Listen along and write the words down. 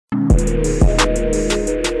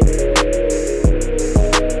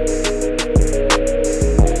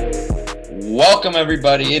Welcome,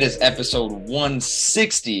 everybody. It is episode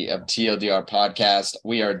 160 of TLDR Podcast.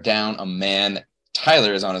 We are down a man.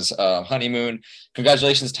 Tyler is on his honeymoon.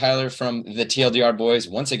 Congratulations, Tyler, from the TLDR boys.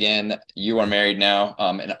 Once again, you are married now,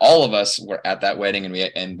 and all of us were at that wedding,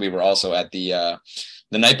 and we were also at the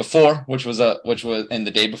night before, which was and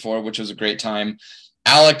the day before, which was a great time.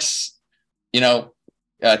 Alex,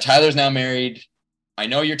 Tyler's now married. I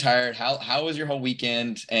know you're tired. How was your whole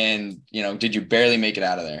weekend? And did you barely make it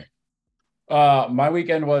out of there? My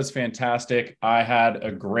weekend was fantastic. I had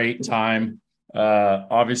a great time.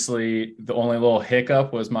 Obviously, the only little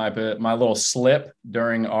hiccup was my little slip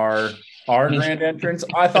during our grand entrance.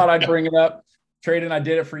 I thought I'd bring it up. Tradon, I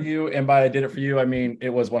did it for you. And by I did it for you, I mean it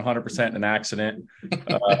was 100% an accident.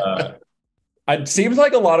 It seems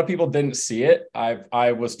like a lot of people didn't see it.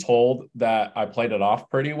 I was told that I played it off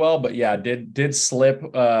pretty well, but yeah, did slip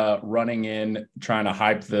running in, trying to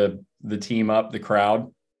hype the team up, the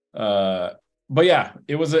crowd. But yeah,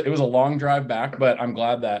 it was a long drive back, but I'm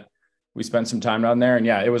glad that we spent some time down there. And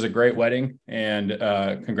yeah, it was a great wedding. And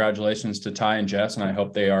congratulations to Ty and Jess. And I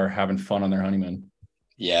hope they are having fun on their honeymoon.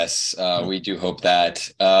 Yes, we do hope that.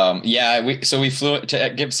 We flew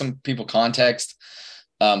to give some people context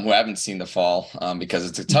who haven't seen the fall because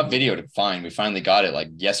it's a tough video to find. We finally got it like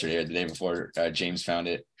yesterday or the day before James found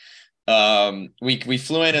it. We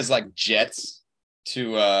flew in as like jets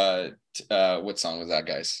to what song was that,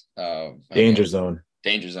 guys? Danger Zone.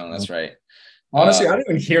 That's right. Honestly, I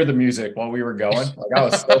didn't even hear the music while we were going. Like I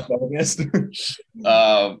was so focused.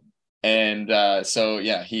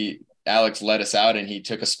 Alex let us out and he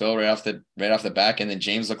took a spill right off the back, and then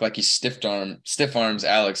James looked like he stiff arms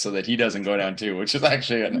Alex so that he doesn't go down too, which is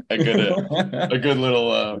actually a good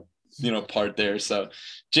little part there. So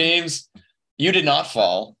James, you did not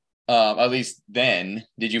fall. At least then.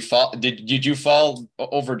 Did you fall? Did you fall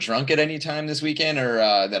over drunk at any time this weekend, or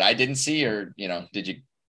that I didn't see, or did you?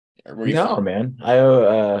 Were you? No, man.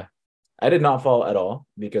 I did not fall at all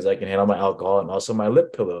because I can handle my alcohol and also my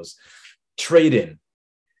lip pillows. Tradon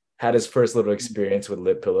had his first little experience with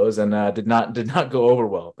lip pillows and did not go over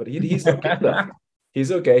well, but he's okay though.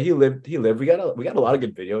 He's okay. He lived. We got a lot of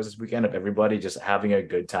good videos this weekend of everybody just having a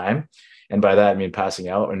good time, and by that I mean passing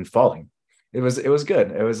out and falling. It was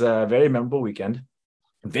good. It was a very memorable weekend.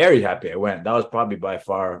 Very happy I went. That was probably by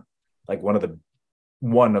far like one of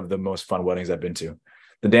the most fun weddings I've been to.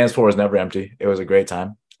 The dance floor was never empty. It was a great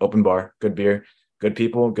time. Open bar, good beer, good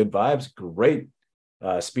people, good vibes, great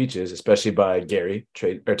speeches, especially by Gary,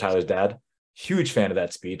 Tyler's dad. Huge fan of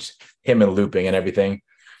that speech, him and looping and everything.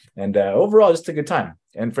 And overall, just a good time.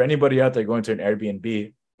 And for anybody out there going to an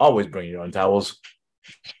Airbnb, always bring your own towels.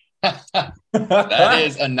 That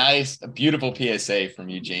is a beautiful PSA from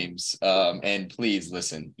you, James. And please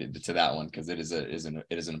listen to that one because it is an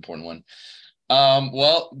important one.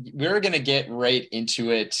 Well, we're gonna get right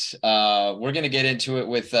into it. We're gonna get into it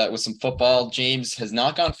with some football. James has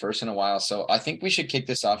not gone first in a while, so I think we should kick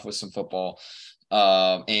this off with some football.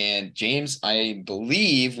 And James, I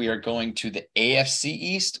believe we are going to the AFC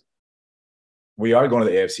East. We are going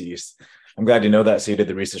to the AFC East. I'm glad you know that, so you did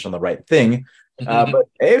the research on the right thing. But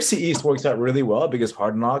AFC East works out really well because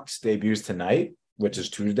Hard Knocks debuts tonight, which is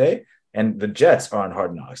Tuesday, and the Jets are on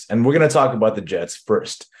Hard Knocks. And we're going to talk about the Jets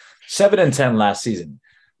first. 7-10 last season.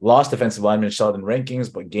 Lost defensive lineman Sheldon Rankings,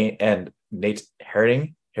 and Nate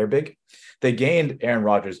Herbig. They gained Aaron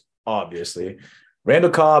Rodgers, obviously. Randall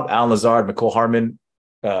Cobb, Alan Lazard, McCole Harmon,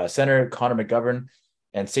 center Connor McGovern,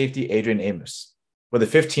 and safety Adrian Amos. With the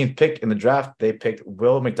 15th pick in the draft, they picked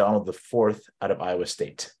Will McDonald IV out of Iowa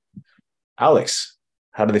State. Alex,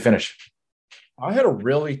 how did they finish? I had a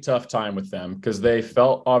really tough time with them because they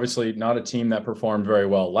felt obviously not a team that performed very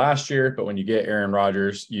well last year, but when you get Aaron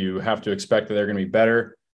Rodgers, you have to expect that they're going to be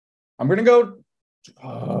better. I'm going to go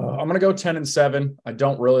 10-7. I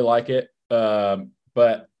don't really like it,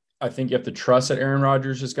 but I think you have to trust that Aaron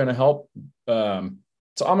Rodgers is going to help. So I'm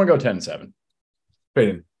going to go 10-7.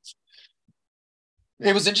 Tradon.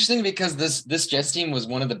 It was interesting because this Jets team was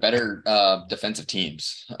one of the better defensive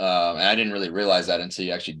teams. And I didn't really realize that until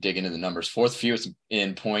you actually dig into the numbers. Fourth fewest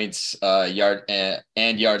in points,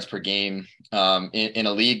 yards per game in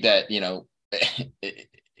a league that,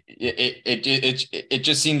 it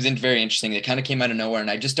just seems very interesting. It kind of came out of nowhere. And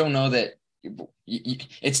I just don't know that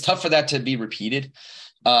it's tough for that to be repeated.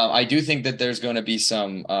 I do think that there's going to be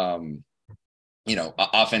some,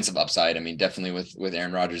 offensive upside. I mean, definitely with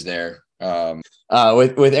Aaron Rodgers there.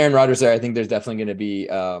 With Aaron Rodgers there, I think there's definitely going to be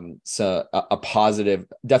a positive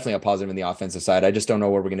in the offensive side. I just don't know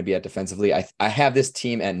where we're going to be at defensively. I have this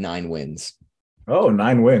team at 9 wins. Oh,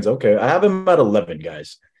 9 wins. Okay. I have him at 11,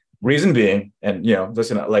 guys. Reason being, and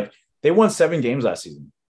listen, like they won 7 games last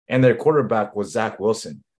season, and their quarterback was Zach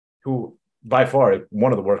Wilson, who by far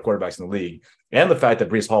one of the worst quarterbacks in the league. And the fact that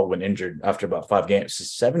Brees Hall went injured after about 5 games,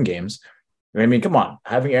 7 games. I mean, come on,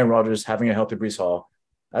 having Aaron Rodgers, having a healthy Brees Hall,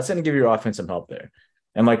 that's going to give your offense some help there.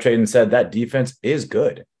 And like Tradon said, that defense is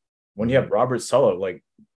good. When you have Robert Saleh, like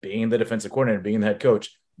being the defensive coordinator, being the head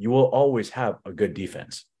coach, you will always have a good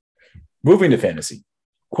defense. Moving to fantasy.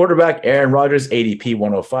 Quarterback Aaron Rodgers, ADP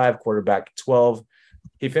 105, quarterback 12.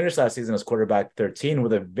 He finished last season as quarterback 13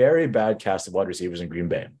 with a very bad cast of wide receivers in Green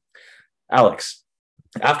Bay. Alex,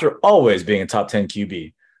 after always being a top 10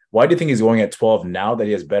 QB, why do you think he's going at 12 now that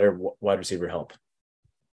he has better wide receiver help?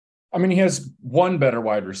 I mean, he has one better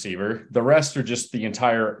wide receiver. The rest are just the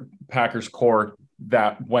entire Packers core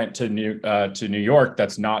that went to New York.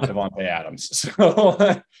 That's not Devontae Adams.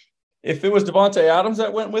 So if it was Devontae Adams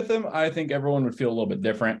that went with him, I think everyone would feel a little bit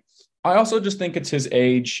different. I also just think it's his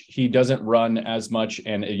age. He doesn't run as much.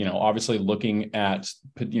 And, obviously looking at,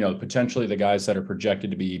 potentially the guys that are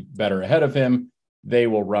projected to be better ahead of him, they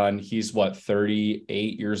will run. He's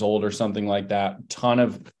 38 years old or something like that. Ton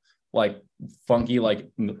of funky leg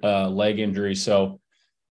injury. So,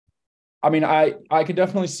 I mean, I could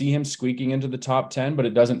definitely see him squeaking into the top 10, but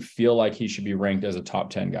it doesn't feel like he should be ranked as a top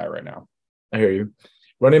 10 guy right now. I hear you.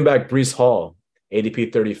 Running back Brees Hall,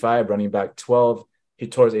 ADP 35, running back 12. He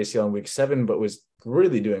tore his ACL in week 7, but was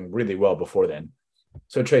really doing really well before then.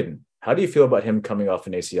 So, Tradon, how do you feel about him coming off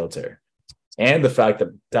an ACL tear? And the fact that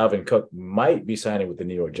Dalvin Cook might be signing with the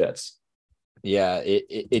New York Jets? Yeah,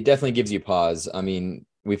 it definitely gives you pause. I mean,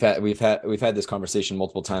 we've had this conversation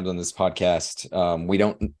multiple times on this podcast. We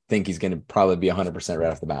don't think he's going to probably be 100%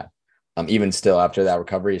 right off the bat. Even still after that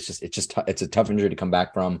recovery, it's a tough injury to come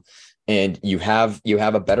back from. And you have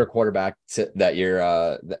a better quarterback that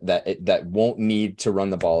that won't need to run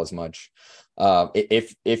the ball as much.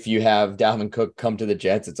 If you have Dalvin Cook come to the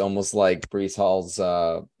Jets, it's almost like Brees Hall's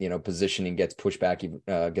positioning gets pushed back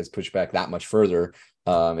that much further.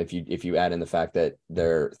 If you add in the fact that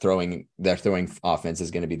their throwing offense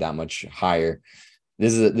is going to be that much higher,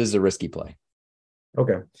 this is a risky play.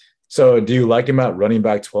 Okay, so do you like him at running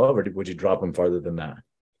back 12, or would you drop him farther than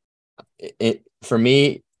that? For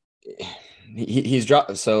me, he's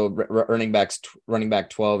dropped. So running back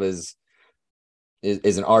 12 is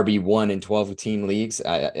an RB1 in 12-team leagues.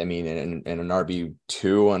 I mean, and an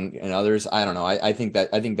RB2 in others. I don't know. I think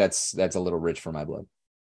that's a little rich for my blood.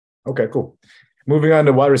 Okay, cool. Moving on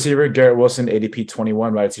to wide receiver, Garrett Wilson, ADP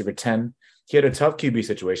 21, wide receiver 10. He had a tough QB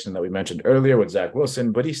situation that we mentioned earlier with Zach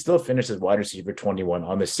Wilson, but he still finished as wide receiver 21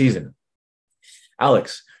 on the season.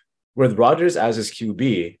 Alex, with Rodgers as his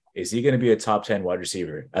QB, is he going to be a top 10 wide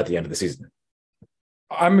receiver at the end of the season?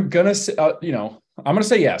 I'm going to say, I'm going to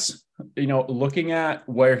say yes. Looking at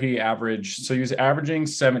where he averaged, so he was averaging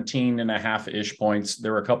 17 and a half-ish points.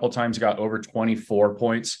 There were a couple of times he got over 24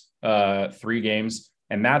 points, 3 games.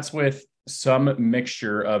 And that's with some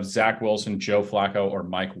mixture of Zach Wilson, Joe Flacco, or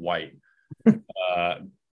Mike White.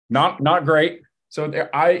 Not great. So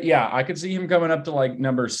I could see him coming up to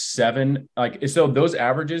number 7. So those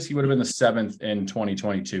averages, he would have been the 7th in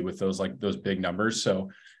 2022 with those big numbers. So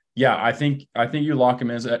yeah, I think you lock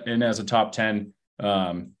him in as a top 10,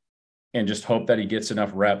 and just hope that he gets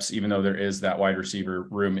enough reps, even though there is that wide receiver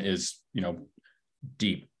room is,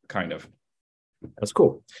 deep kind of. That's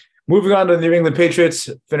cool. Moving on to the New England Patriots,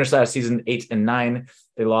 finished last season 8-9.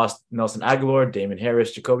 They lost Nelson Aguilar, Damon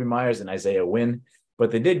Harris, Jacoby Myers, and Isaiah Wynn,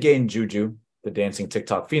 but they did gain Juju, the dancing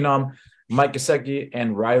TikTok phenom, Mike Gesicki,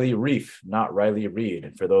 and Riley Reif, not Riley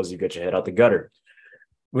Reid, for those who get your head out the gutter.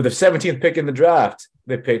 With the 17th pick in the draft,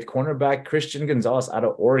 they picked cornerback Christian Gonzalez out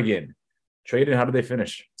of Oregon. Tradon, how did they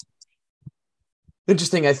finish?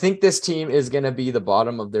 Interesting. I think this team is going to be the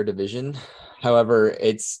bottom of their division. However,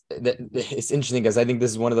 it's interesting because I think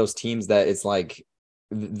this is one of those teams that it's like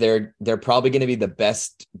they're probably going to be the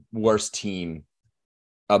worst team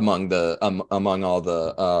among all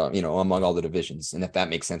the divisions, and if that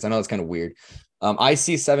makes sense. I know it's kind of weird. I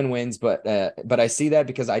see 7 wins, but I see that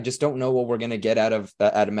because I just don't know what we're going to get out of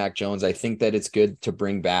Mac Jones. I think that it's good to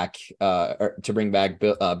bring back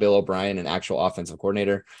Bill O'Brien, an actual offensive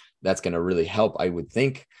coordinator. That's going to really help, I would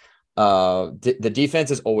think. The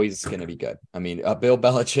defense is always going to be good. I mean, a Bill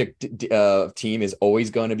Belichick team is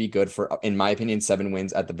always going to be good for, in my opinion, 7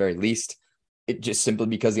 wins at the very least. It just simply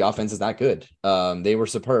because the offense is that good. They were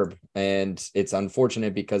superb, and it's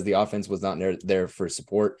unfortunate because the offense was not there for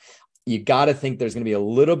support. You got to think there's going to be a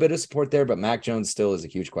little bit of support there, but Mac Jones still is a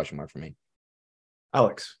huge question mark for me.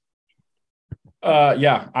 Alex.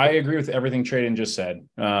 Yeah, I agree with everything Tradon just said.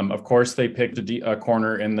 Of course, they picked a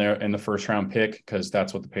corner in the first round pick because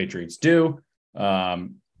that's what the Patriots do.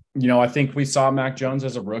 I think we saw Mac Jones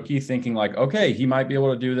as a rookie thinking like, okay, he might be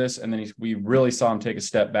able to do this. And then we really saw him take a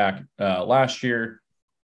step back last year.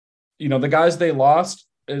 The guys they lost,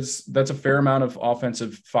 that's a fair amount of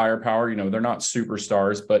offensive firepower. They're not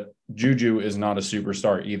superstars, but Juju is not a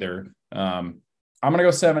superstar either. I'm going to go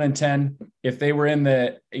 7-10. If they were in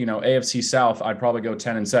the, AFC South, I'd probably go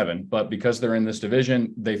 10-7, but because they're in this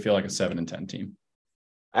division, they feel like a 7-10 team.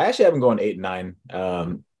 I actually have them going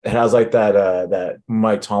 8-9. It has like that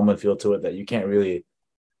Mike Tomlin feel to it that you can't really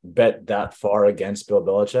bet that far against Bill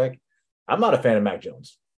Belichick. I'm not a fan of Mac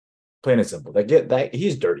Jones. Plain and simple.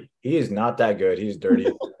 He's dirty. He is not that good. He's dirty.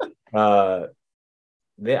 I'm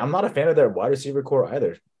not a fan of their wide receiver core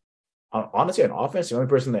either. Honestly, on offense, the only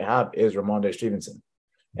person they have is Ramondre Stevenson.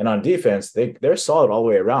 And on defense, they're solid all the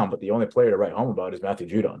way around, but the only player to write home about is Matthew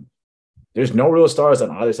Judon. There's no real stars on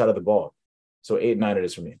either side of the ball. So 8-9 it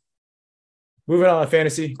is for me. Moving on to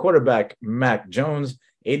fantasy, quarterback Mac Jones,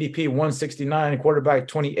 ADP 169, quarterback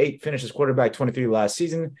 28, finishes quarterback 23 last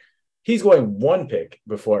season. He's going one pick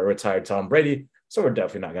before a retired Tom Brady, so we're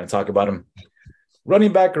definitely not going to talk about him.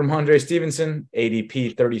 Running back Ramondre Stevenson,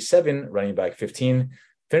 ADP 37, running back 15,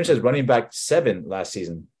 finishes running back 7 last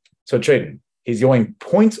season. So Tradon, he's going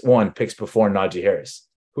 0.1 picks before Najee Harris.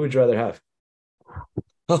 Who would you rather have?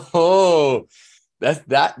 Oh,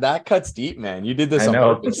 that cuts deep, man. You did this on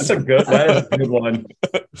purpose. That is a good one.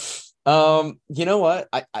 You know what?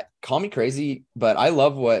 I call me crazy, but I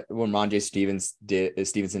love what Ramondre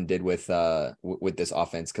Stevenson did with this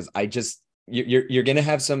offense, because you're gonna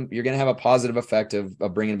have a positive effect of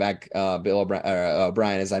bringing back Bill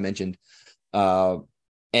O'Brien, as I mentioned.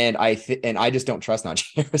 And I just don't trust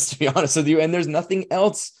Najee Harris, to be honest with you. And there's nothing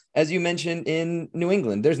else, as you mentioned, in New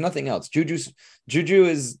England. There's nothing else. Juju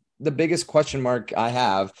is the biggest question mark I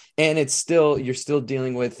have, and you're still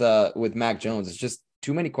dealing with Mac Jones. It's just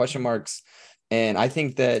too many question marks. And I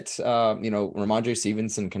think that Ramondre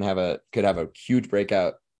Stevenson could have a huge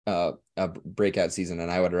breakout season,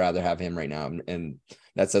 and I would rather have him right now, and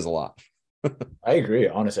that says a lot. I agree,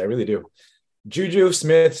 honestly, I really do. Juju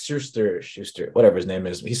Smith-Schuster, whatever his name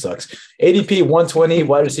is, he sucks. ADP 120,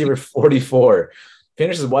 wide receiver 44,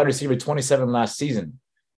 finishes wide receiver 27 last season.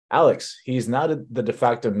 Alex, he's now the de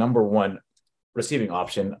facto number one receiving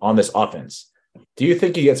option on this offense. Do you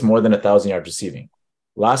think he gets more than 1,000 yards receiving?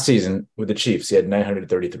 Last season with the Chiefs, he had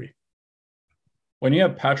 933. When you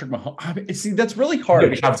have Patrick Mahomes, see, that's really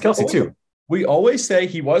hard. Travis Kelce too. We always say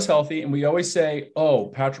he was healthy, and we always say, oh,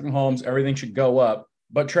 Patrick Mahomes, everything should go up.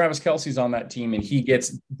 But Travis Kelce's on that team, and he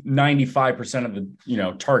gets 95% of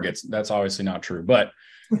the targets. That's obviously not true, but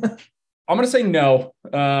I'm going to say no.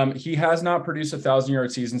 He has not produced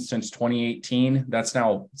 1,000-yard season since 2018. That's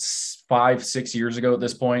now 5-6 years ago at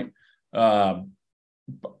this point. Mac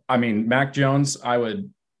Jones, I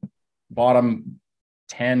would bottom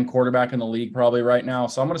 10 quarterback in the league probably right now.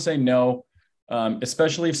 So I'm going to say no,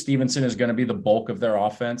 especially if Stevenson is going to be the bulk of their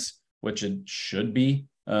offense, which it should be.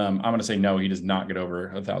 I'm going to say no, he does not get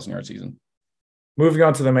over 1,000-yard season. Moving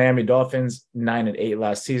on to the Miami Dolphins, 9-8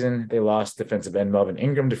 last season. They lost defensive end Melvin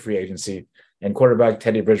Ingram to free agency and quarterback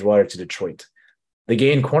Teddy Bridgewater to Detroit. They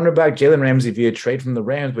gained cornerback Jalen Ramsey via trade from the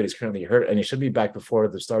Rams, but he's currently hurt, and he should be back before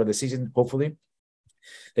the start of the season, hopefully.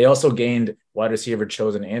 They also gained wide receiver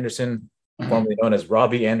Chosen Anderson, formerly known as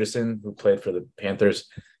Robbie Anderson, who played for the Panthers.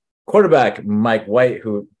 Quarterback Mike White,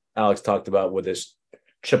 who Alex talked about with this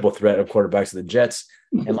triple threat of quarterbacks of the Jets,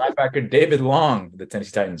 and linebacker David Long, the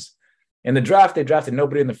Tennessee Titans. In the draft, they drafted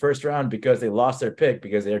nobody in the first round because they lost their pick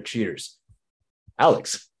because they're cheaters.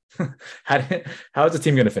 Alex, how is the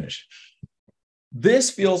team going to finish?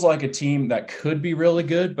 This feels like a team that could be really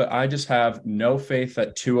good, but I just have no faith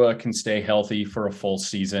that Tua can stay healthy for a full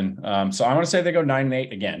season. So I want to say they go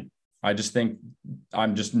 9-8 again. I just think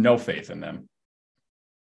I'm just no faith in them.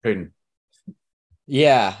 Tradon.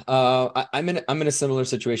 Yeah, I'm in a similar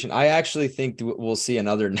situation. I actually think we'll see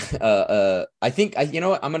another. I think I'm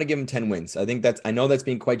going to give them 10 wins. I think I know that's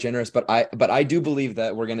being quite generous, but I do believe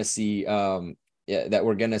that we're going to see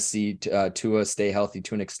Tua stay healthy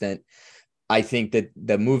to an extent. I think that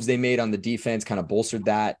the moves they made on the defense kind of bolstered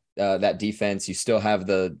that defense. You still have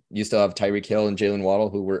Tyreek Hill and Jalen Waddle,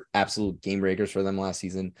 who were absolute game breakers for them last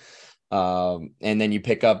season. And then you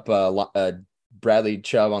pick up Bradley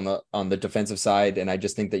Chubb on the defensive side, and I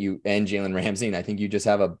just think that and Jalen Ramsey, and I think you just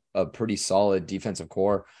have a pretty solid defensive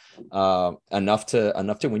core, enough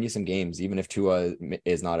to win you some games, even if Tua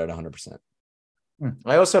is not at 100%.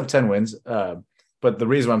 I also have 10 wins, but the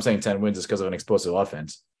reason why I'm saying 10 wins is because of an explosive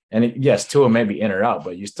offense. And yes, Tua may be in or out,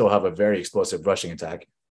 but you still have a very explosive rushing attack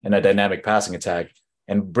and a dynamic passing attack.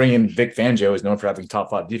 And bringing Vic Fangio, who is known for having top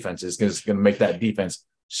 5 defenses, is going to make that defense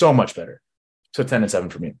so much better. So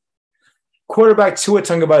 10-7 for me. Quarterback Tua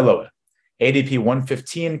Tagovailoa, ADP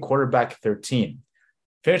 115, quarterback 13.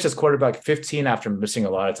 Finished as quarterback 15 after missing a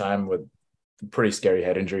lot of time with a pretty scary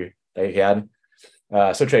head injury that he had.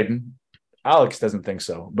 So Tradon, Alex doesn't think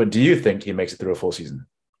so, but do you think he makes it through a full season?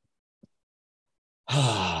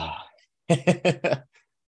 I'm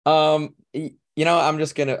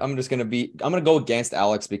gonna go against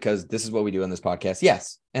Alex because this is what we do on this podcast.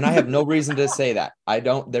 Yes. And I have no reason to say that.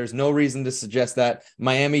 There's no reason to suggest that.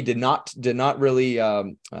 Miami did not really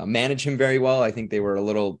manage him very well. I think they were a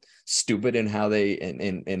little stupid in how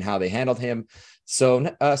they handled him.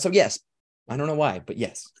 So yes, I don't know why, but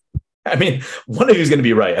yes. I mean, one of you is going to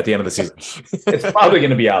be right at the end of the season. It's probably going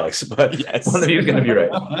to be Alex, but yes. One of you is going to be right.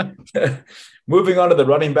 Moving on to the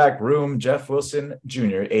running back room, Jeff Wilson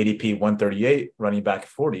Jr., ADP 138, running back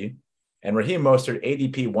 40, and Raheem Mostert,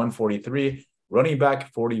 ADP 143, running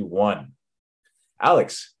back 41.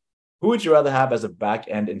 Alex, who would you rather have as a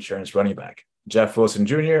back-end insurance running back, Jeff Wilson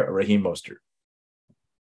Jr. or Raheem Mostert?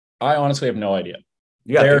 I honestly have no idea.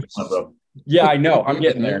 You got to pick one, bro. Yeah, I know. I'm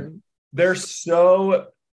getting there. They're so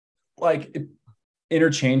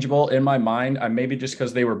interchangeable in my mind. Maybe just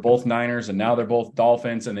because they were both Niners and now they're both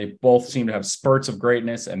Dolphins and they both seem to have spurts of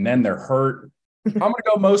greatness and then they're hurt. I'm going to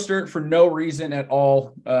go Mostert for no reason at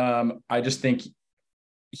all. I just think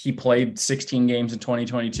he played 16 games in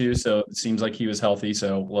 2022, so it seems like he was healthy.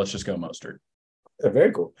 So let's just go Mostert.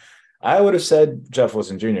 Very cool. I would have said Jeff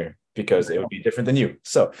Wilson Jr. because it would be different than you.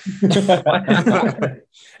 So that's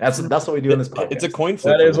what we do in this podcast. It's a coin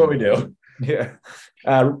flip. That is what we do. Yeah.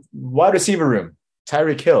 Wide receiver room.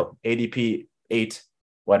 Tyreek Hill, ADP 8,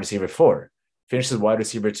 wide receiver 4. Finishes wide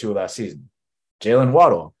receiver 2 last season. Jalen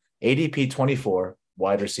Waddle, ADP 24,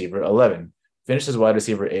 wide receiver 11. Finishes wide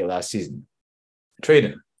receiver 8 last season.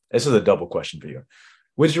 Tradon, this is a double question for you.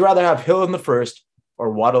 Would you rather have Hill in the first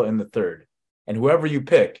or Waddle in the third? And whoever you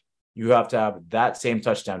pick, you have to have that same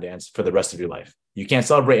touchdown dance for the rest of your life. You can't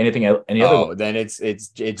celebrate any other way. Oh, then it's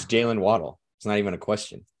Jalen Waddle. It's not even a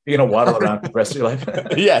question. You're going to waddle around for the rest of your life?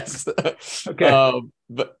 Yes. Okay.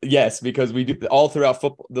 But yes, because we do all throughout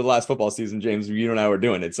the last football season, James, you and I were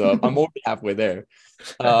doing it. So I'm already halfway there.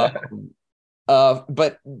 But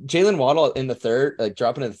Jalen Waddle in the third, like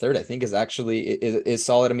dropping in the third, I think is actually is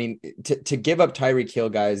solid. I mean, to give up Tyreek Hill,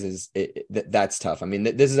 guys, that's tough. I mean,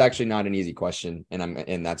 this is actually not an easy question,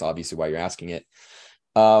 and that's obviously why you're asking it.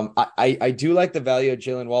 I do like the value of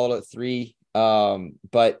Jalen Waddle at 3.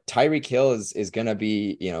 But Tyreek Hill is going to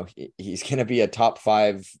be, he's going to be a top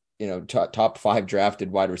 5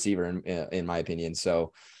 drafted wide receiver in my opinion.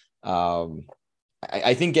 So,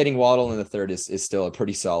 I think getting Waddle in the third is still a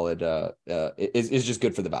pretty solid, is just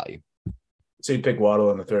good for the value. So you pick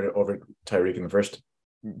Waddle in the third over Tyreek in the first?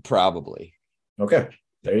 Probably. Okay.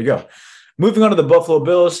 There you go. Moving on to the Buffalo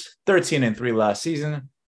Bills, 13-3 last season.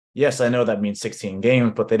 Yes, I know that means 16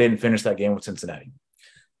 games, but they didn't finish that game with Cincinnati.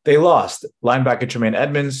 They lost linebacker Tremaine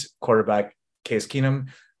Edmonds, quarterback Case Keenum,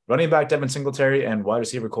 running back Devin Singletary, and wide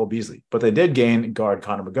receiver Cole Beasley. But they did gain guard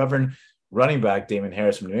Connor McGovern, running back Damon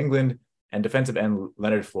Harris from New England, and defensive end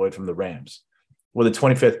Leonard Floyd from the Rams. With the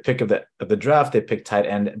 25th pick of the draft, they picked tight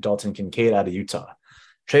end Dalton Kincaid out of Utah.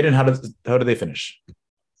 Tradon, how do they finish?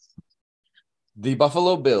 The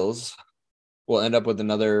Buffalo Bills will end up with a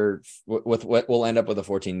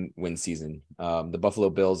 14-win season. The Buffalo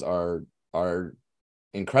Bills are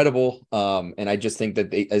incredible. And I just think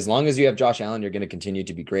that as long as you have Josh Allen, you're going to continue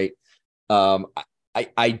to be great.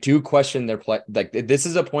 I do question their play. Like, this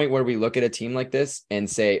is a point where we look at a team like this and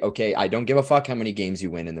say, okay, I don't give a fuck how many games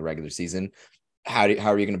you win in the regular season. How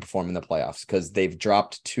are you going to perform in the playoffs? Because they've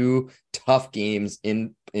dropped 2 tough games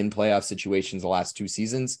in playoff situations the last 2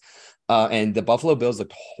 seasons. And the Buffalo Bills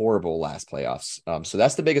looked horrible last playoffs. So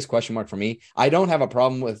that's the biggest question mark for me. I don't have a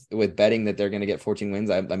problem with betting that they're going to get 14 wins.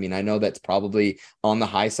 I mean, I know that's probably on the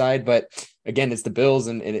high side, but again, it's the Bills,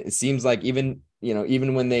 and it seems like even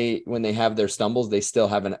when they have their stumbles, they still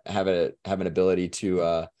have an ability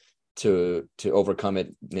to overcome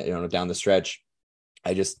it, down the stretch.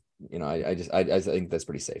 I think that's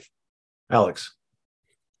pretty safe. Alex,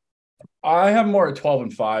 I have more at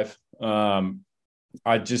 12-5.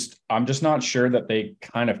 I'm just not sure that they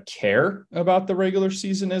kind of care about the regular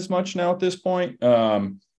season as much now at this point.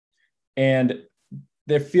 And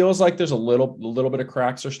there feels like there's a little bit of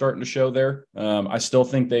cracks are starting to show there. I still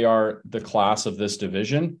think they are the class of this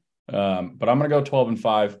division. But I'm going to go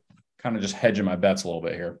 12-5, kind of just hedging my bets a little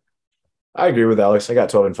bit here. I agree with Alex. I got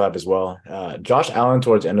 12-5 as well. Josh Allen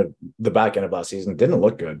towards the back end of last season didn't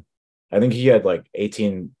look good. I think he had like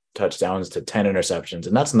 18 touchdowns to 10 interceptions,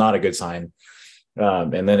 and that's not a good sign.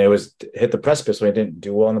 And then it was hit the precipice when he didn't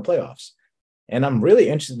do well in the playoffs. And I'm really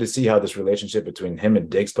interested to see how this relationship between him and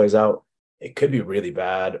Diggs plays out. It could be really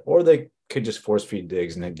bad, or they could just force feed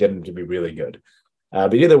Diggs and get him to be really good.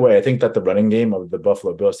 But either way, I think that the running game of the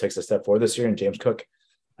Buffalo Bills takes a step forward this year in James Cook.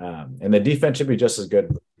 And the defense should be just as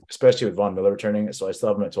good, especially with Von Miller returning. So I still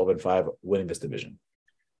have him at 12-5, winning this division.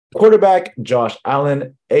 Quarterback, Josh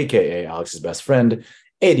Allen, a.k.a. Alex's best friend,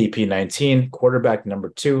 ADP 19, quarterback number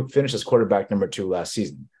 2, finished as quarterback number 2 last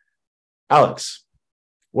season. Alex,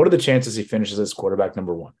 what are the chances he finishes as quarterback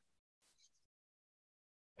number 1?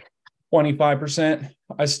 25%.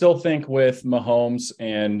 I still think with Mahomes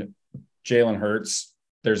and Jalen Hurts,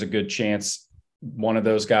 there's a good chance one of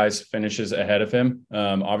those guys finishes ahead of him.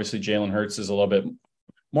 Obviously, Jalen Hurts is a little bit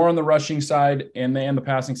more on the rushing side and the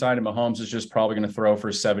passing side, and Mahomes is just probably going to throw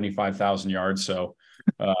for 75,000 yards. So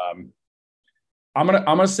I'm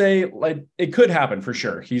gonna say like it could happen for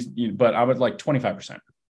sure. But I would like 25%.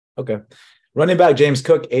 Okay. Running back James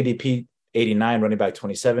Cook, ADP 89, running back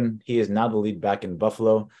 27. He is now the lead back in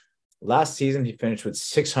Buffalo. Last season, he finished with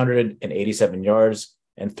 687 yards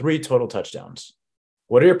and 3 total touchdowns.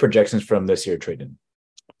 What are your projections from this year, Tradon?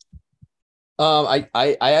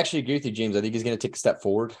 I actually agree with you, James. I think he's going to take a step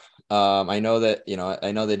forward. I know that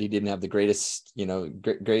he didn't have the greatest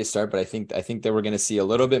start, but I think that we're going to see a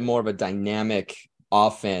little bit more of a dynamic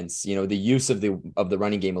offense, the use of the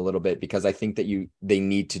running game a little bit, because I think that they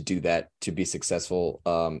need to do that to be successful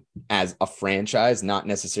as a franchise, not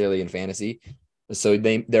necessarily in fantasy. So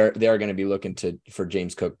they are going to be looking for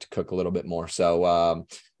James Cook to cook a little bit more. So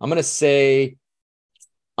I'm going to say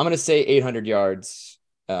 800 yards.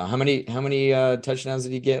 How many touchdowns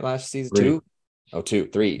did he get last season? 3. 2?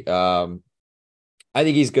 3. I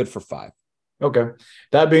think he's good for 5. Okay.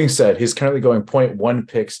 That being said, he's currently going 0.1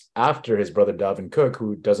 picks after his brother Dalvin Cook,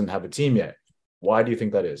 who doesn't have a team yet. Why do you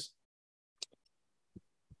think that is?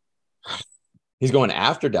 He's going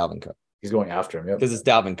after Dalvin Cook. He's going after him, because it's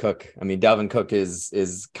Dalvin Cook. I mean, Dalvin Cook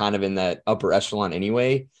is kind of in that upper echelon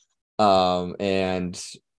anyway, and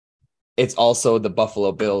it's also the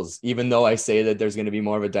Buffalo Bills. Even though I say that there's going to be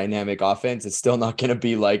more of a dynamic offense, it's still not going to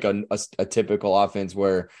be like a typical offense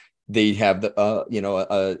where they have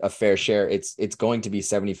a fair share. It's going to be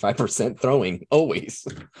 75% throwing always.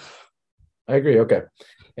 I agree. Okay.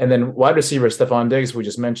 And then wide receiver Stephon Diggs, we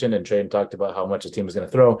just mentioned, and Tradon talked about how much the team was going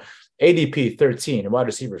to throw. ADP 13 and wide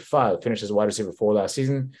receiver 5, finished as wide receiver 4 last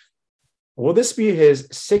season. Will this be his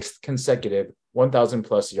 6th consecutive 1,000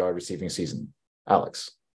 plus yard receiving season?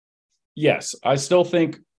 Alex? Yes, I still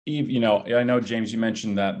think, I know, James, you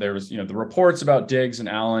mentioned that there was, the reports about Diggs and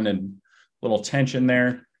Allen and little tension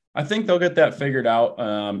there. I think they'll get that figured out.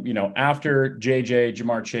 After JJ,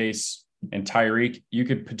 Jamar Chase, and Tyreek, you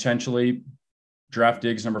could potentially draft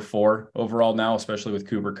Diggs number 4 overall now, especially with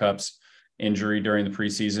Cooper Kupp's injury during the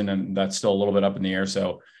preseason, and that's still a little bit up in the air.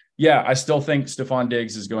 So, yeah, I still think Stephon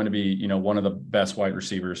Diggs is going to be, one of the best wide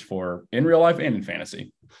receivers for in real life and in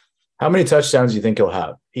fantasy. How many touchdowns do you think he'll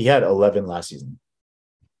have? He had 11 last season.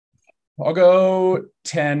 I'll go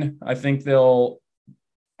 10. I think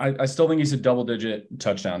I still think he's a double-digit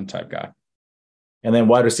touchdown type guy. And then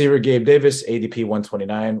wide receiver Gabe Davis, ADP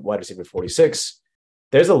 129, wide receiver 46.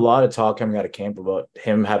 There's a lot of talk coming out of camp about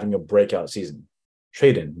him having a breakout season.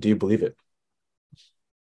 Tradon, do you believe it?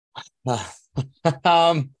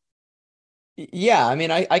 Yeah, I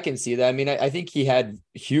mean, I can see that. I mean, I think he had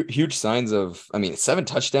huge signs of, 7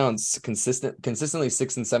 touchdowns, consistently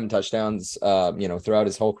 6 and 7 touchdowns, throughout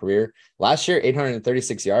his whole career. Last year,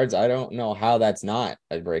 836 yards. I don't know how that's not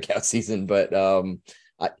a breakout season, but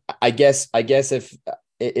I guess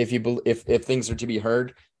if things are to be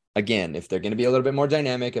heard, again, if they're going to be a little bit more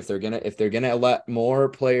dynamic, if they're going to let more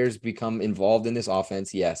players become involved in this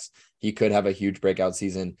offense, yes, he could have a huge breakout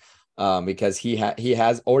season. Because he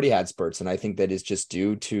has already had spurts, and I think that is just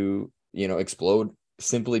due to explode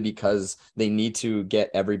simply because they need to get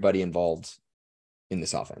everybody involved in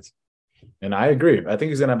this offense. And I agree. I think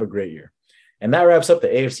he's gonna have a great year. And that wraps up the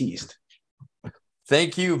AFC East.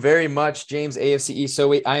 Thank you very much, James. AFC East.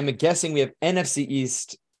 So I'm guessing we have NFC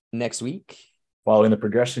East next week. Following the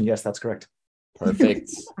progression, yes, that's correct. Perfect.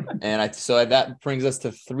 And so that brings us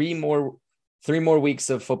to three more weeks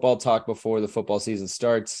of football talk before the football season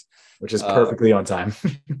starts. Which is perfectly on time.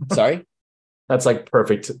 Sorry? That's like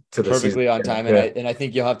perfect to the perfectly season. On time. Yeah. And I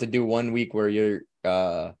think you'll have to do 1 week where you're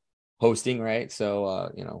hosting, right?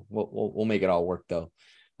 So we'll make it all work though.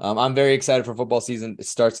 I'm very excited for football season. It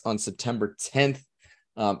starts on September 10th.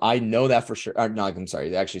 I know that for sure. No, I'm sorry.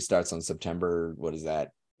 It actually starts on September. What is that?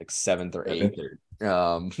 like 7th or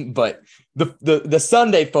 8th. But the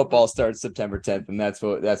Sunday football starts September 10th, and that's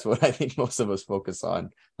what I think most of us focus on.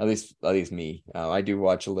 At least me. I do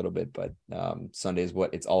watch a little bit, but Sunday is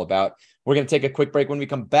what it's all about. We're gonna take a quick break. When we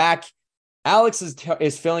come back, Alex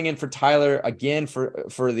is filling in for Tyler again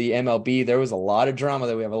for the MLB. There was a lot of drama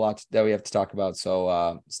that we have to talk about.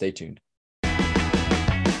 So stay tuned.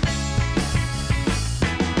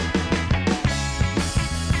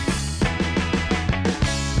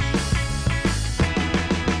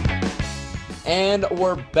 And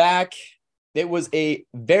we're back. It was a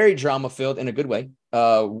very drama-filled, in a good way,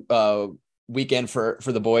 weekend for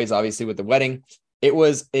the boys, obviously, with the wedding. It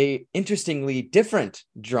was a interestingly different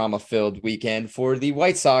drama-filled weekend for the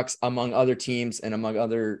White Sox, among other teams and among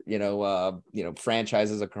other,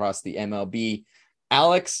 franchises across the MLB.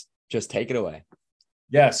 Alex, just take it away.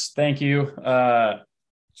 Yes, thank you.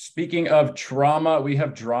 Speaking of drama, we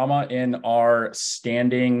have drama in our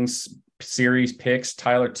standings series picks.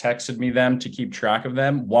 Tyler texted me them to keep track of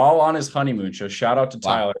them while on his honeymoon. So shout out to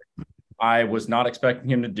Tyler. I was not expecting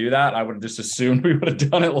him to do that. I would have just assumed we would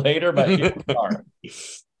have done it later, but here we are.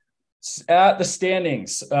 At the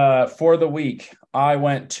standings for the week, I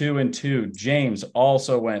went 2-2. James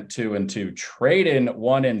also went 2-2. Tradon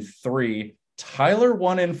 1-3. Tyler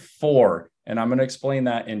 1-4. And I'm going to explain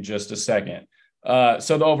that in just a second.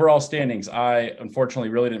 So the overall standings, I unfortunately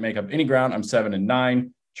really didn't make up any ground. I'm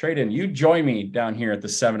 7-9. Tradon, you join me down here at the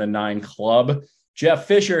 7-9 club. Jeff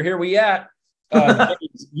Fisher, here we at.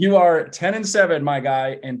 You are 10-7, my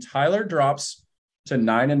guy, and Tyler drops to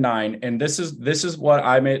 9-9. And this is what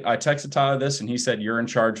I made. I texted Tyler this, and he said, "You're in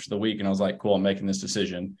charge for the week." And I was like, "Cool, I'm making this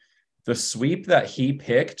decision." The sweep that he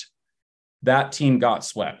picked, that team got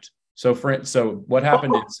swept. So what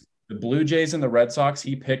happened is the Blue Jays and the Red Sox.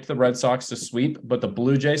 He picked the Red Sox to sweep, but the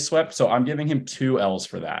Blue Jays swept. So I'm giving him 2 L's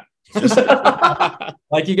for that. Just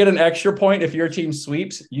like you get an extra point if your team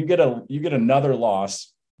sweeps, you get another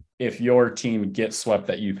loss if your team gets swept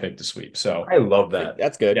that you picked to sweep. So I love that.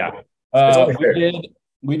 That's good. Yeah.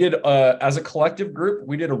 We did as a collective group,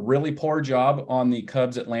 we did a really poor job on the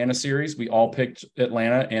Cubs Atlanta series. We all picked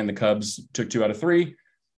Atlanta and the Cubs took 2 out of 3.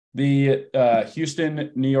 The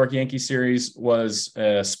Houston New York Yankees series was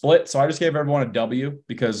split. So I just gave everyone a W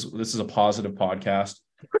because this is a positive podcast.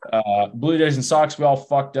 Blue Jays and Sox, we all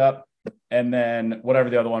fucked up. And then whatever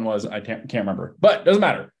the other one was, I can't remember, but doesn't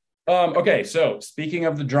matter. Okay, so speaking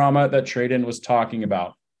of the drama that Tradon was talking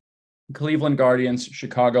about, Cleveland Guardians,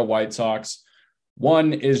 Chicago White Sox.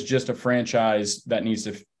 One is just a franchise that needs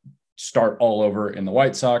to start all over in the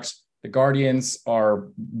White Sox. The Guardians are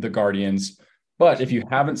the Guardians. But if you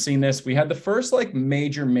haven't seen this, we had the first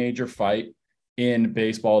major fight in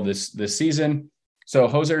baseball this season. So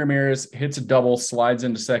Jose Ramirez hits a double, slides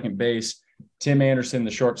into second base. Tim Anderson,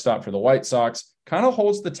 the shortstop for the White Sox, kind of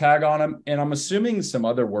holds the tag on him. And I'm assuming some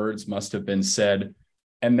other words must have been said.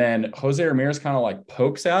 And then Jose Ramirez kind of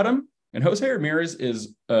pokes at him. And Jose Ramirez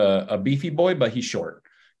is a beefy boy, but he's short.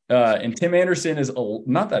 And Tim Anderson is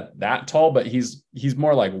not that tall, but he's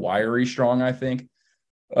more wiry strong, I think.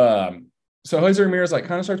 So Jose Ramirez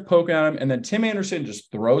kind of starts poking at him. And then Tim Anderson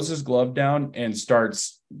just throws his glove down and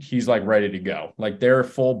he's ready to go. They're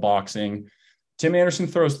full boxing. Tim Anderson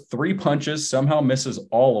throws 3 punches, somehow misses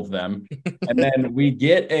all of them. And then we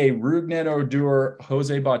get a Rougned Odor,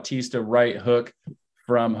 Jose Bautista right hook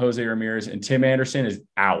from Jose Ramirez, and Tim Anderson is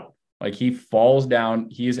out. He falls down,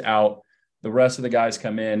 he's out. The rest of the guys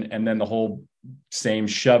come in, and then the whole same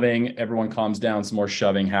shoving. Everyone calms down, some more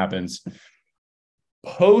shoving happens.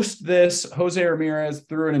 Post this, Jose Ramirez,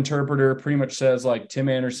 through an interpreter, pretty much says, Tim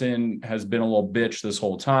Anderson has been a little bitch this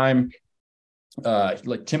whole time.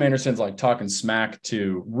 Tim Anderson's talking smack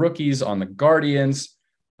to rookies on the Guardians.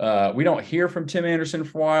 We don't hear from Tim Anderson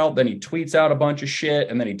for a while. Then he tweets out a bunch of shit,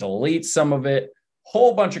 and then he deletes some of it.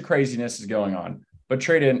 Whole bunch of craziness is going on. But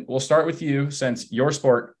Tradon, we'll start with you since your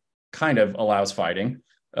sport kind of allows fighting.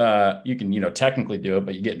 You can, technically do it,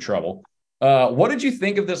 but you get in trouble. What did you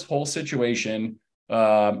think of this whole situation?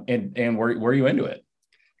 And were you into it?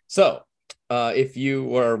 So, if you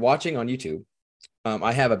were watching on YouTube,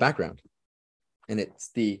 I have a background, and it's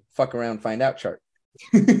the fuck around, find out chart.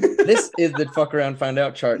 This is the fuck around, find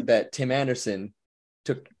out chart that Tim Anderson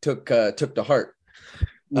took to heart.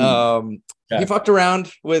 He fucked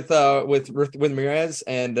around with Ramirez,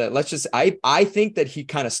 and I think that he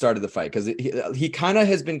kind of started the fight because he kind of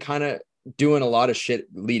has been kind of doing a lot of shit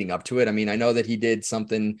leading up to it. I mean, I know that he did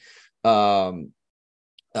something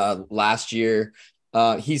last year.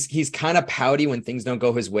 He's kind of pouty when things don't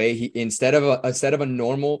go his way. He instead of a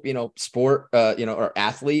normal, sport, or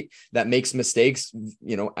athlete that makes mistakes,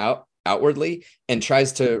 outwardly and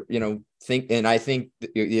tries to, think. And I think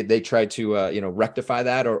they try to, rectify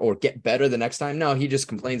that or get better the next time. No, he just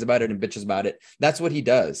complains about it and bitches about it. That's what he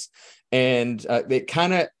does. And it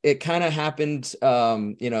kind of happened,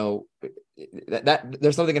 that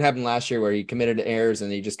there's something that happened last year where he committed errors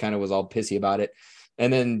and he just kind of was all pissy about it.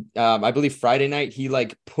 And then I believe Friday night he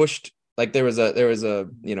like pushed, like there was a there was a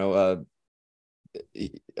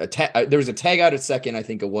tag out at second, I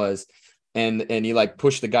think it was, and he like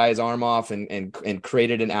pushed the guy's arm off and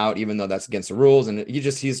created an out, even though that's against the rules. And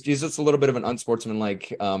he's just a little bit of an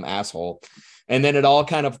unsportsmanlike asshole. And then it all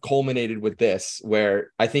kind of culminated with this,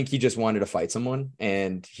 where I think he just wanted to fight someone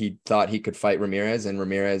and he thought he could fight Ramirez, and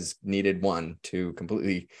Ramirez needed one to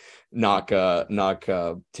completely knock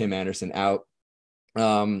Tim Anderson out.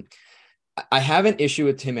 I have an issue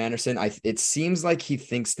with Tim Anderson. It seems like he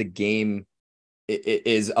thinks the game he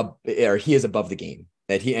is above the game,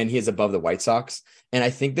 that he is above the White Sox. And I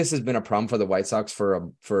think this has been a problem for the White Sox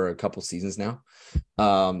for a couple seasons now.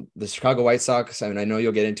 The Chicago White Sox, I mean, I know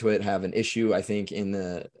you'll get into it, have an issue, I think, in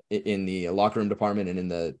the locker room department and in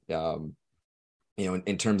the,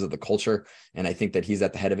 in terms of the culture. And I think that he's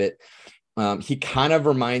at the head of it. He kind of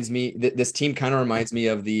reminds me, this team kind of reminds me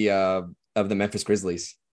of the Memphis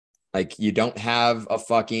Grizzlies. Like you don't have a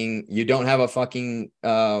fucking clue.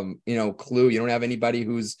 You don't have anybody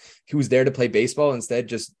who's there to play baseball. Instead,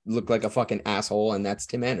 just look like a fucking asshole. And that's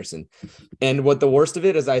Tim Anderson. And what the worst of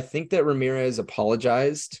it is, I think that Ramirez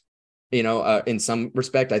apologized, in some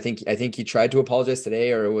respect. I think he tried to apologize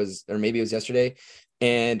today, or maybe it was yesterday.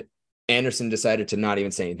 And Anderson decided to not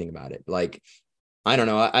even say anything about it. Like, I don't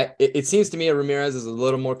know. It seems to me Ramirez is a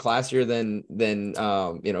little more classier than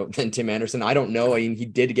Tim Anderson. I don't know. I mean, he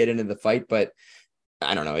did get into the fight, but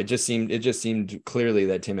I don't know. It just seemed clearly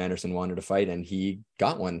that Tim Anderson wanted to fight, and he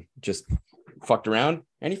got one. Just fucked around,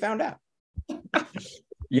 and he found out.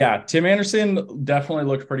 Yeah, Tim Anderson definitely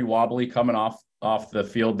looked pretty wobbly coming off the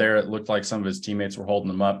field there. It looked like some of his teammates were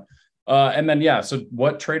holding him up. And then so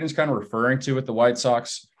what Tradon's kind of referring to with the White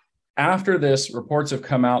Sox. After this, reports have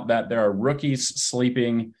come out that there are rookies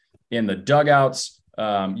sleeping in the dugouts.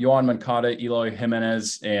 Yohan Moncada, Eloy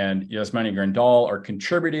Jimenez, and Yasmani Grandal are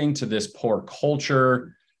contributing to this poor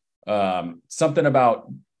culture. Something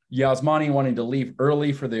about Yasmani wanting to leave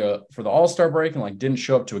early for the All-Star break and didn't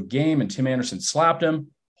show up to a game, and Tim Anderson slapped him.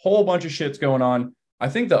 Whole bunch of shit's going on. I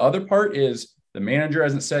think the other part is the manager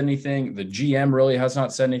hasn't said anything. The GM really has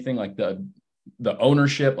not said anything. The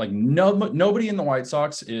ownership, nobody in the White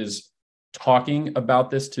Sox is talking about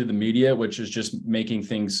this to the media, which is just making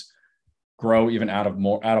things grow even out of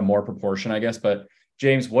more proportion, I guess. But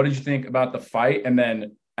James, what did you think about the fight? And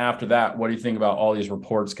then after that, what do you think about all these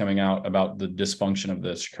reports coming out about the dysfunction of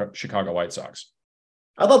the Chicago White Sox?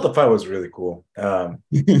 I thought the fight was really cool. I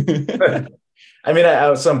mean,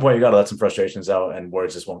 at some point you got to let some frustrations out, and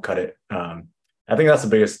words just won't cut it. I think that's the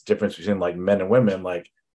biggest difference between men and women.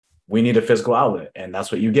 We need a physical outlet, and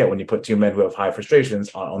that's what you get when you put two men who have high frustrations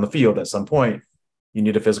on the field. At some point, you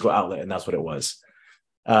need a physical outlet, and that's what it was.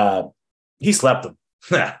 He slept him.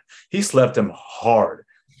 He slept him hard.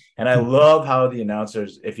 And I love how the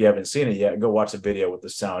announcers, if you haven't seen it yet, go watch the video with the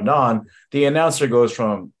sound on. The announcer goes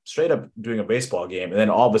from straight up doing a baseball game, and then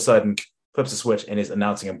all of a sudden flips a switch and is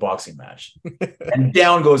announcing a boxing match. And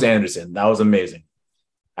down goes Anderson. That was amazing.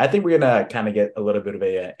 I think we're going to kind of get a little bit of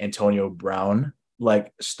a Antonio Brown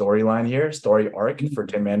storyline here, story arc for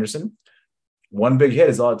Tim Anderson. One big hit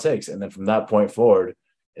is all it takes. And then from that point forward,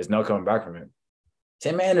 is no coming back from it.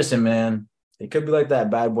 Tim Anderson, man, he could be like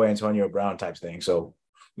that bad boy Antonio Brown type thing. So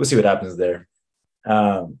we'll see what happens there.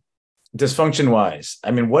 Dysfunction wise,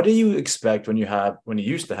 I mean, what do you expect when you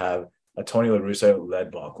used to have a Tony La Russa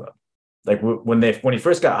led ball club? When he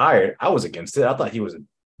first got hired, I was against it. I thought he was a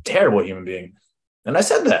terrible human being. And I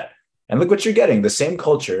said that. And look what you're getting. The same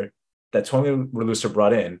culture that Tony La Russa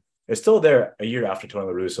brought in is still there a year after Tony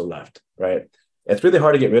La Russa left, right? It's really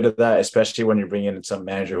hard to get rid of that, especially when you're bringing in some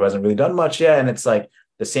manager who hasn't really done much yet. And it's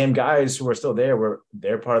the same guys who are still there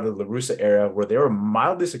they're part of the La Russa era where they were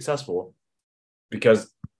mildly successful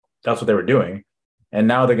because that's what they were doing. And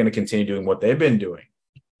now they're going to continue doing what they've been doing.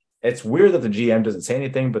 It's weird that the GM doesn't say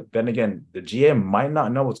anything, but then again, the GM might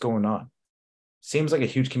not know what's going on. Seems like a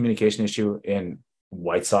huge communication issue in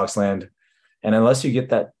White Sox land. And unless you get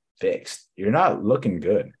that fixed, you're not looking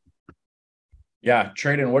good. Yeah.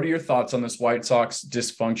 Tradon, what are your thoughts on this White Sox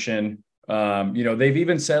dysfunction? They've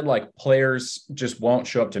even said players just won't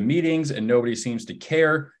show up to meetings and nobody seems to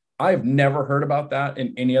care. I've never heard about that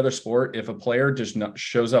in any other sport. If a player just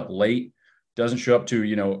shows up late, doesn't show up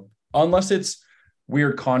to, unless it's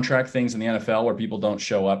weird contract things in the NFL where people don't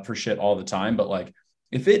show up for shit all the time. But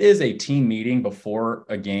if it is a team meeting before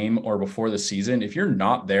a game or before the season, if you're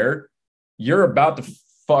not there, you're about to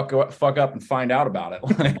fuck up and find out about it.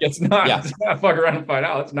 Like it's not fuck around and find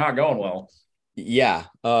out. It's not going well. Yeah.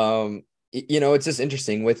 It's just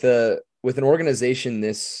interesting with an organization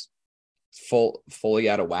this fully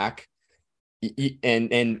out of whack. And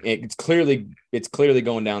it's clearly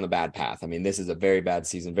going down the bad path. I mean, this is a very bad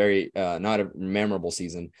season, very not a memorable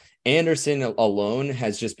season. Anderson alone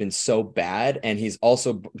has just been so bad, and he's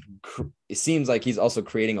also it seems like he's also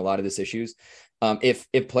creating a lot of these issues.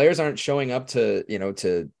 If players aren't showing up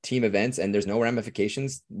to team events and there's no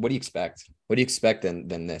ramifications, what do you expect? What do you expect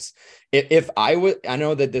than this? I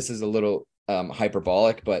know that this is a little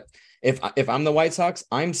hyperbolic, but if I'm the White Sox,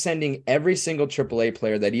 I'm sending every single AAA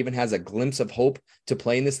player that even has a glimpse of hope to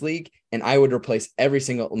play in this league, and I would replace every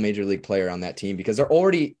single major league player on that team because they're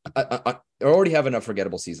already have enough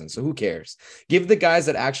forgettable seasons. So who cares? Give the guys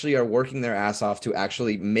that actually are working their ass off to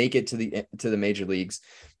actually make it to the major leagues.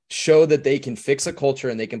 Show that they can fix a culture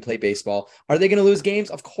and they can play baseball. Are they going to lose games?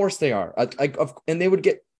 Of course they are. And they would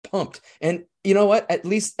get pumped. And you know what? At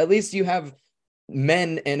least you have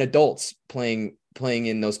men and adults playing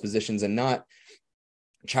in those positions and not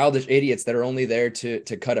childish idiots that are only there to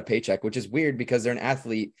cut a paycheck, which is weird because they're an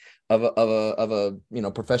athlete of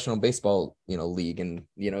a professional baseball league, and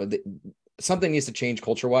something needs to change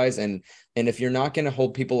culture wise, and if you're not going to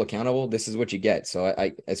hold people accountable, this is what you get. So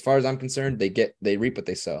I as far as I'm concerned, they reap what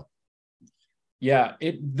they sow. Yeah,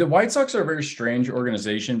 the White Sox are a very strange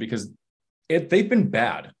organization because they've been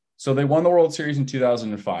bad. So they won the World Series in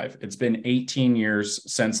 2005. It's been 18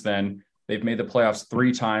 years since then. They've made the playoffs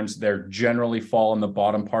 3 times. They're generally fall in the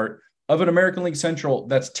bottom part of an American League Central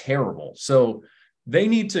that's terrible. So they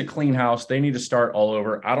need to clean house. They need to start all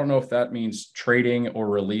over. I don't know if that means trading or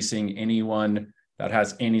releasing anyone that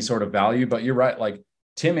has any sort of value, but you're right. Like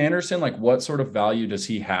Tim Anderson, like what sort of value does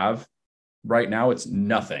he have right now? It's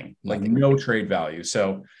nothing, like no trade value.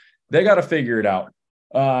 So they got to figure it out.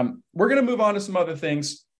 We're going to move on to some other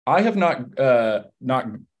things. I have not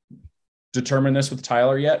determined this with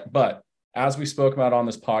Tyler yet, but as we spoke about on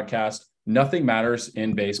this podcast, nothing matters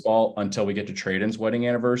in baseball until we get to Tradon's wedding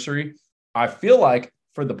anniversary. I feel like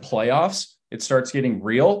for the playoffs, it starts getting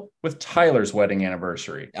real with Tyler's wedding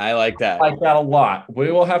anniversary. I like that. I like that a lot. We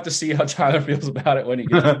will have to see how Tyler feels about it when he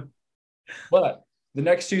gets it. But the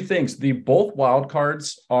next 2 things, both wild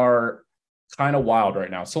cards are kind of wild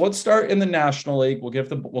right now. So let's start in the National League.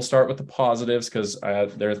 We'll start with the positives because I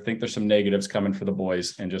think there's some negatives coming for the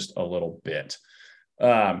boys in just a little bit.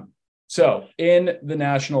 So in the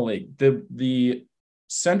National League, the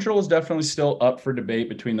Central is definitely still up for debate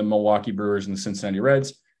between the Milwaukee Brewers and the Cincinnati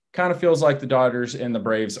Reds. Kind of feels like the Dodgers and the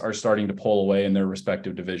Braves are starting to pull away in their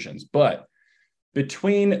respective divisions. But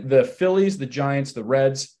between the Phillies, the Giants, the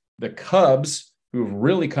Reds, the Cubs, who've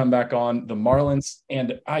really come back on, the Marlins,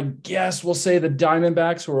 and I guess we'll say the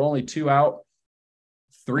Diamondbacks, who are only 2 out,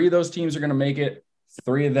 3 of those teams are going to make it.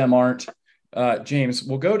 3 of them aren't. James,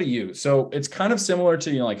 we'll go to you. So it's kind of similar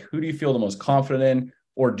to, like, who do you feel the most confident in?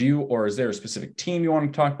 Or is there a specific team you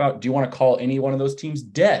want to talk about? Do you want to call any one of those teams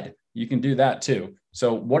dead? You can do that too.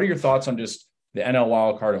 So what are your thoughts on just the NL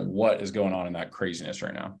wildcard and what is going on in that craziness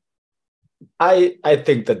right now? I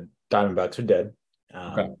think the Diamondbacks are dead.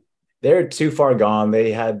 Okay. They're too far gone.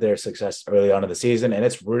 They had their success early on in the season, and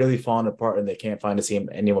it's really fallen apart, and they can't find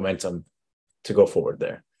any momentum to go forward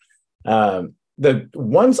there. The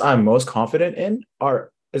ones I'm most confident in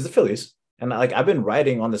is the Phillies. And I've been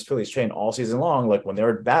riding on this Phillies train all season long. Like when they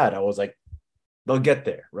were bad, I was like, they'll get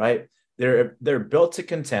there, right? They're built to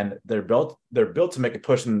contend. They're built to make a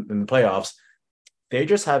push in the playoffs. They're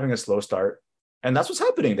just having a slow start, and that's what's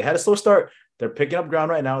happening. They had a slow start. They're picking up ground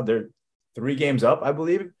right now. They're 3 games up, I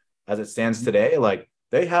believe, as it stands today. Like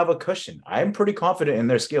they have a cushion. I'm pretty confident in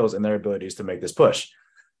their skills and their abilities to make this push.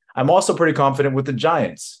 I'm also pretty confident with the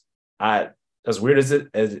Giants. As weird as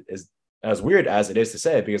it is to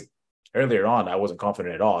say, because earlier on, I wasn't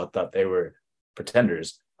confident at all. I thought they were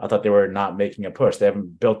pretenders. I thought they were not making a push. They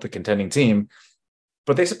haven't built the contending team,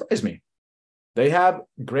 but they surprised me. They have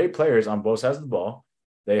great players on both sides of the ball.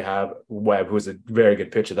 They have Webb, who's a very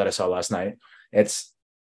good pitcher that I saw last night. It's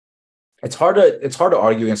hard to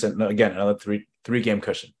argue against it. Again, another three game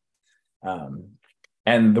cushion.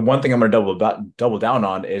 And the one thing I'm going to double down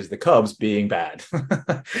on is the Cubs being bad.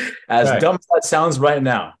 As right. Dumb as that sounds right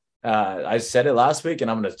now. I said it last week, and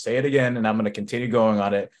I'm going to say it again, and I'm going to continue going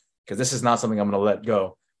on it because this is not something I'm going to let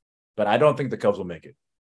go. But I don't think the Cubs will make it.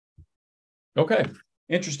 Okay.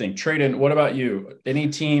 Interesting. Tradon, what about you? Any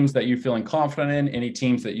teams that you're feeling confident in? Any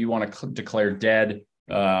teams that you want to declare dead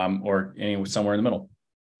or any somewhere in the middle?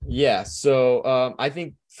 Yeah. So I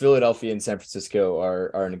think Philadelphia and San Francisco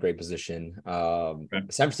are in a great position. San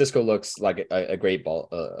Francisco looks like a great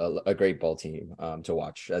ball team to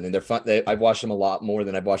watch. I mean, they're fun. I've watched them a lot more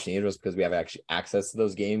than I've watched the Angels because we have actually access to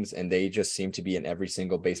those games, and they just seem to be in every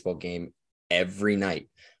single baseball game every night.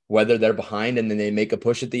 Whether they're behind and then they make a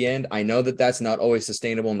push at the end, I know that that's not always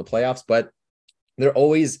sustainable in the playoffs, but they're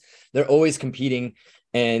always competing,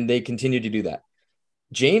 and they continue to do that.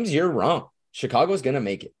 James, you're wrong. Chicago's going to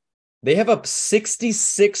make it. They have a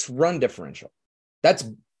 66 run differential. That's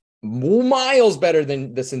miles better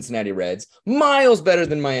than the Cincinnati Reds, miles better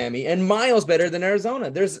than Miami, and miles better than Arizona.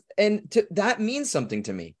 That means something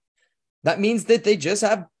to me. That means that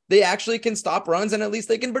they actually can stop runs, and at least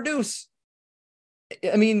they can produce.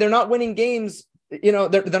 I mean, they're not winning games. You know,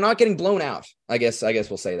 they're not getting blown out. I guess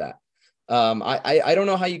we'll say that. I don't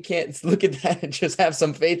know how you can't look at that and just have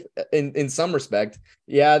some faith in some respect.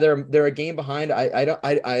 Yeah, they're a game behind.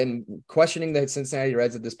 I'm questioning the Cincinnati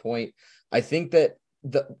Reds at this point. I think that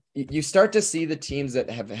you start to see the teams that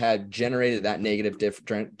have had generated that negative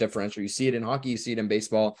differential. You see it in hockey, you see it in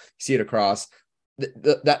baseball, you see it across.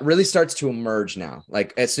 That really starts to emerge now.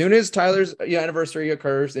 Like as soon as Tyler's anniversary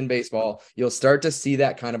occurs in baseball, you'll start to see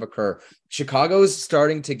that kind of occur. Chicago's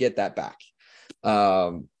starting to get that back.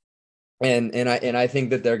 And I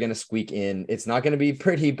think that they're going to squeak in. It's not going to be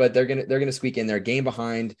pretty, but they're going to squeak in. They're a game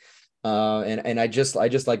behind. And I just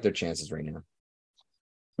like their chances right now.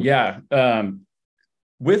 Yeah.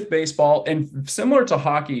 With baseball and similar to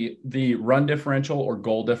hockey, the run differential or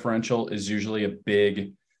goal differential is usually a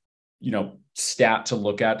big, stat to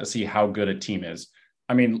look at to see how good a team is.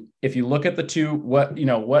 I mean, if you look at the two,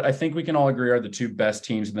 what I think we can all agree are the two best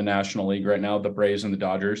teams in the National League right now, the Braves and the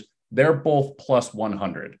Dodgers, they're both plus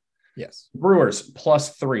 100. Yes. Brewers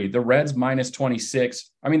 +3, the Reds -26.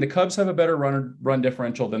 I mean, the Cubs have a better run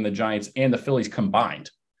differential than the Giants and the Phillies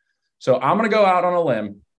combined. So I'm going to go out on a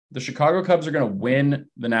limb. The Chicago Cubs are going to win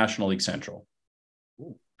the National League Central.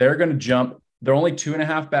 They're going to jump. They're only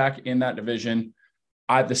 2.5 back in that division.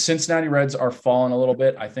 The Cincinnati Reds are falling a little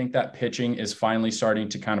bit. I think that pitching is finally starting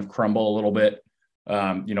to kind of crumble a little bit.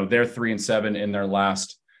 They're 3-7 in their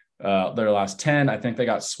last 10. I think they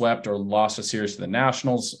got swept or lost a series to the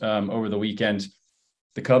Nationals over the weekend.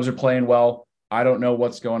 The Cubs are playing well. I don't know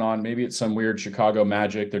what's going on. Maybe it's some weird Chicago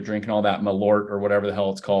magic. They're drinking all that Malort or whatever the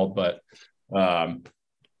hell it's called. But I'm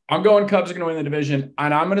going Cubs are going to win the division.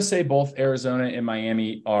 And I'm going to say both Arizona and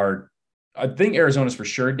Miami I think Arizona's for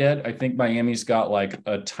sure dead. I think Miami's got like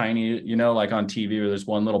a tiny, like on TV where there's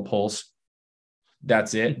one little pulse.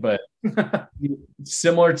 That's it. But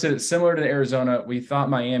similar to Arizona, we thought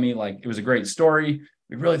Miami, it was a great story.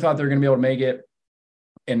 We really thought they were going to be able to make it.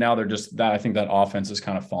 And now they're just that. I think that offense is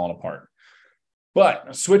kind of falling apart.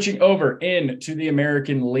 But switching over into the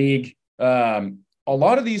American League, a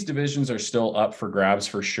lot of these divisions are still up for grabs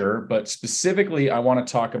for sure. But specifically, I want to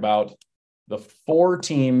talk about the 4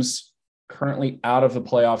 teams currently out of the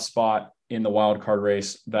playoff spot in the wild card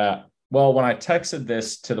race that, when I texted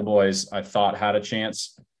this to the boys, I thought had a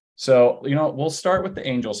chance. So, we'll start with the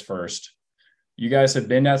Angels first. You guys have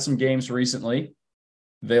been at some games recently.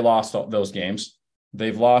 They lost all those games.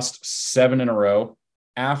 They've lost 7 in a row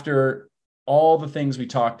after all the things we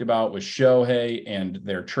talked about with Shohei and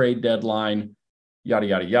their trade deadline, yada,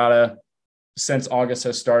 yada, yada. Since August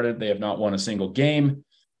has started, they have not won a single game.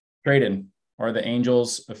 Tradon, are the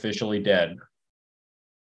Angels officially dead?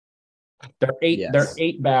 They're 8. Yes. They're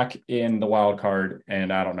 8 back in the wild card,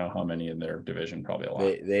 and I don't know how many in their division. Probably a lot.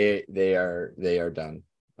 They are done.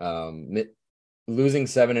 Losing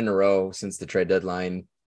 7 in a row since the trade deadline.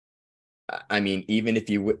 I mean, even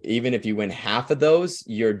if you win half of those,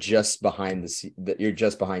 you're just behind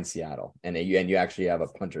Seattle, and you actually have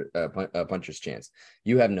a puncher's chance.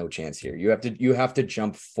 You have no chance here. You have to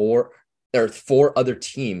jump 4 other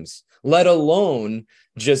teams, let alone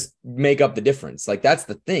just make up the difference. Like, that's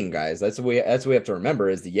the thing, guys. That's what we have to remember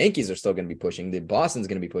is the Yankees are still going to be pushing. The Boston's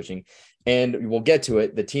going to be pushing, and we'll get to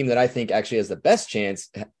it. The team that I think actually has the best chance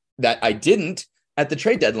that I didn't at the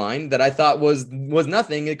trade deadline that I thought was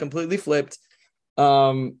nothing. It completely flipped.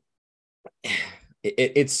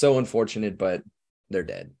 It's so unfortunate, but they're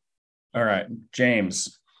dead. All right,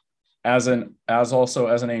 James, as an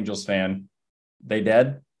Angels fan, they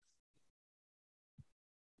dead?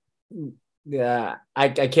 Yeah, I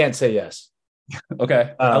can't say yes.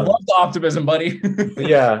 Okay. I love the optimism, buddy.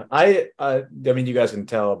 Yeah, I mean, you guys can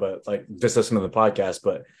tell, but just listen to the podcast,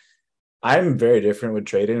 but I'm very different with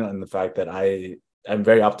Tradon and the fact that I'm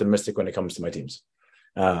very optimistic when it comes to my teams.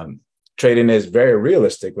 Tradon is very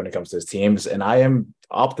realistic when it comes to his teams, and I am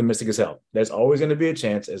optimistic as hell. There's always going to be a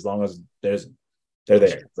chance as long as they're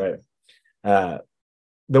there, right?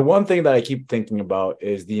 The one thing that I keep thinking about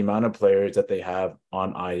is the amount of players that they have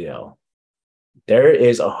on IL. There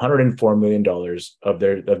is $104 million of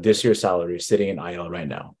this year's salary sitting in IL right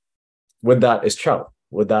now. With that is Trout.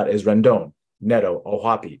 With that is Rendon, Neto,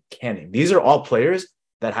 Ohapi, Canning. These are all players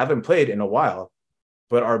that haven't played in a while,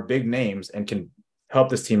 but are big names and can help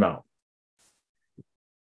this team out.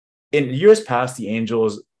 In years past, the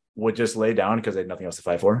Angels would just lay down because they had nothing else to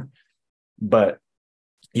fight for. But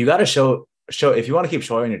you got to show if you want to keep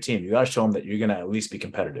showing your team, you got to show them that you're going to at least be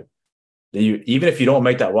competitive. That you, even if you don't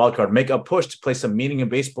make that wild card, make a push to play some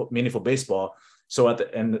meaningful baseball. So at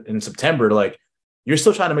the end in September, like you're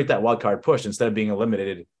still trying to make that wild card push instead of being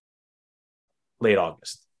eliminated late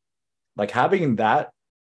August. Like having that,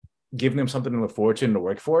 giving them something to look forward to and to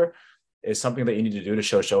work for, is something that you need to do to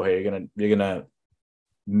show Shohei you're gonna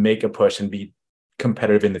make a push and be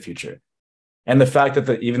competitive in the future. And the fact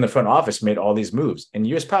that even the front office made all these moves in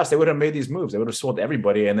years past, they would have made these moves. They would have sold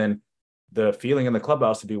everybody, and then the feeling in the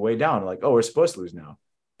clubhouse to be way down, like, oh, we're supposed to lose now.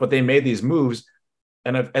 But they made these moves,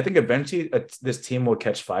 and I think eventually this team will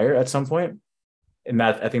catch fire at some point. And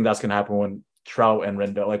that I think that's going to happen when Trout and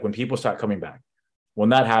Rendon, like when people start coming back. When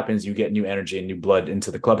that happens, you get new energy and new blood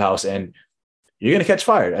into the clubhouse, and you're going to catch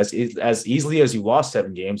fire. As easily as you lost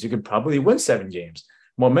 7 games, you could probably win 7 games.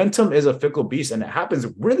 Momentum is a fickle beast, and it happens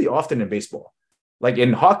really often in baseball. Like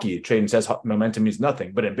in hockey, Tradon says momentum means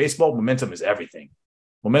nothing, but in baseball, momentum is everything.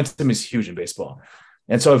 Momentum is huge in baseball.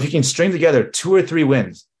 And so if you can string together 2 or 3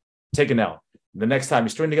 wins, take an L. The next time you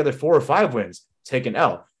string together 4 or 5 wins, take an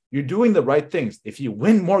L. You're doing the right things. If you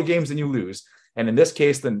win more games than you lose, and in this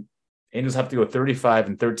case, then Angels have to go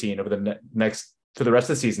 35-13 over the next to the rest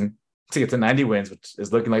of the season to get to 90 wins, which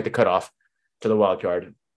is looking like the cutoff to the wild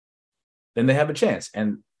card, then they have a chance.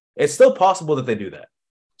 And it's still possible that they do that.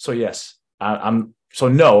 So yes, I'm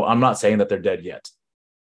not saying that they're dead yet.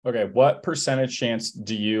 Okay, what percentage chance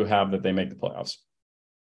do you have that they make the playoffs?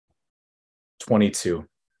 22.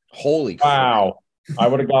 Holy crap. Wow. I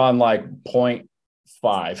would have gone like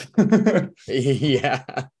 0.5. Yeah.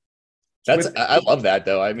 I love that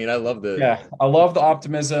though. I mean, I love the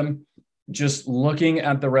optimism. Just looking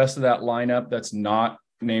at the rest of that lineup that's not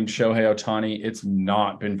named Shohei Ohtani, it's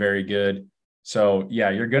not been very good. So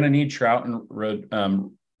yeah, you're going to need Trout and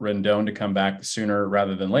Rendon to come back sooner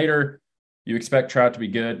rather than later. You expect Trout to be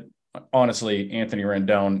good. Honestly, Anthony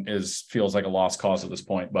Rendon feels like a lost cause at this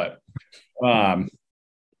point. But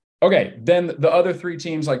okay, then the other 3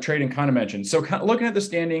 teams, like Tradon kind of mentioned. So looking at the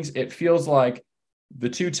standings, it feels like the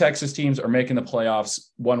 2 Texas teams are making the playoffs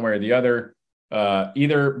one way or the other.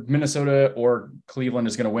 Either Minnesota or Cleveland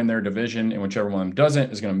is going to win their division, and whichever one of them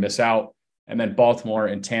doesn't is going to miss out. And then Baltimore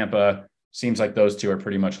and Tampa, seems like those 2 are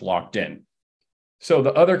pretty much locked in. So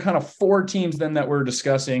the other kind of 4 teams then that we're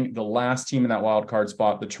discussing, the last team in that wild card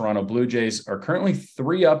spot, the Toronto Blue Jays, are currently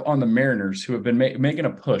 3 up on the Mariners, who have been making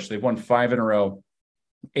a push. They've won 5 in a row,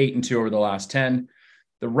 8-2 over the last 10.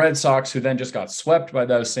 The Red Sox, who then just got swept by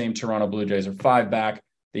those same Toronto Blue Jays, are 5 back.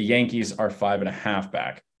 The Yankees are 5.5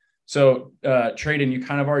 back. So Tradon, you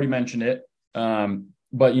kind of already mentioned it.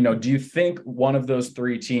 But, do you think one of those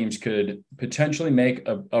 3 teams could potentially make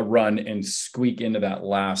a run and squeak into that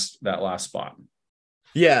last spot?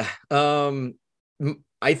 Yeah.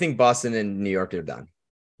 I think Boston and New York are done.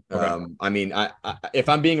 Okay. I mean, I if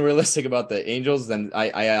I'm being realistic about the Angels, then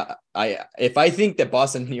if I think that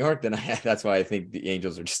Boston and New York, then that's why I think the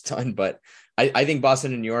Angels are just done. But I think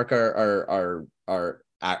Boston and New York are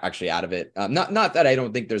actually out of it. Not that I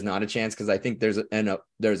don't think there's not a chance, because I think there's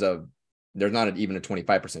not even a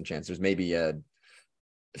 25% chance. There's maybe a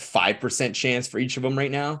 5% chance for each of them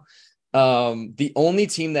right now. The only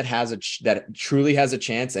team that truly has a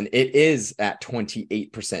chance, and it is at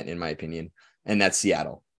 28% in my opinion, and that's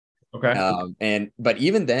Seattle. Okay. But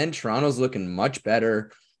even then, Toronto's looking much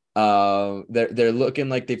better. They're looking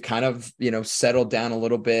like they've kind of, settled down a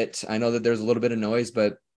little bit. I know that there's a little bit of noise,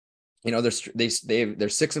 but they're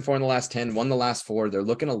 6-4 in the last 10, won the last 4. They're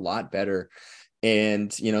looking a lot better. And,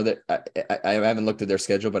 that I haven't looked at their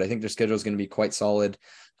schedule, but I think their schedule is going to be quite solid.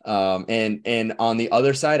 And on the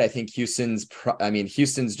other side, I think Houston's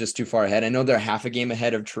just too far ahead. I know they're half a game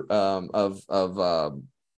ahead of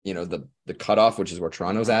the cutoff, which is where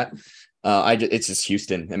Toronto's at. It's just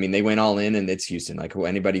Houston. I mean, they went all in, and it's Houston. Like,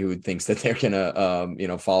 anybody who thinks that they're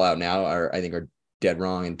gonna fall out now are dead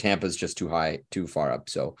wrong. And Tampa's just too far up.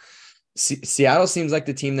 So Seattle seems like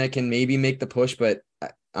the team that can maybe make the push, but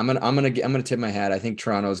I'm gonna tip my hat. I think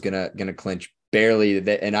Toronto's gonna clinch barely.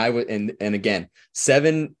 And again,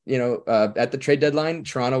 7. At the trade deadline,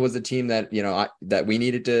 Toronto was the team that that we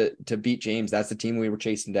needed to beat James. That's the team we were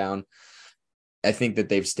chasing down. I think that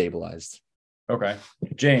they've stabilized. Okay.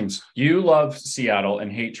 James, you love Seattle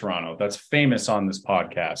and hate Toronto. That's famous on this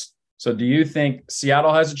podcast. So do you think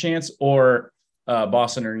Seattle has a chance, or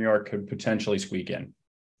Boston or New York could potentially squeak in?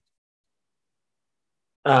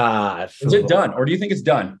 Is it done, or do you think it's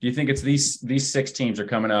done? Do you think it's these 6 teams are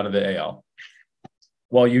coming out of the AL?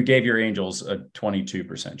 Well, you gave your Angels a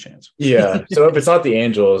 22% chance. Yeah. So if it's not the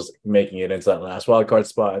Angels making it into that last wild card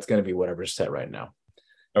spot, it's going to be whatever's set right now.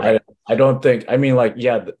 Okay. I don't think. I mean, like,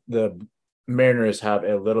 yeah, the Mariners have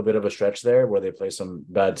a little bit of a stretch there where they play some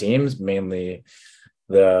bad teams, mainly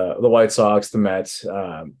the White Sox, the Mets.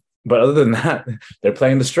 But other than that, they're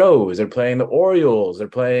playing the Stros, they're playing the Orioles, they're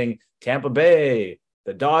playing Tampa Bay,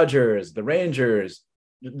 the Dodgers, the Rangers.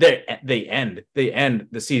 They end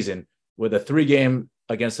the season with a 3-game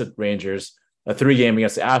against the Rangers, a 3-game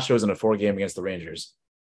against the Astros, and a 4-game against the Rangers.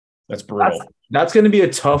 That's brutal. That's going to be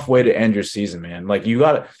a tough way to end your season, man. Like, you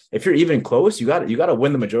got to, if you're even close, you got to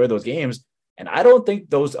win the majority of those games. And I don't think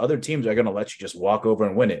those other teams are going to let you just walk over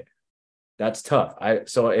and win it. That's tough.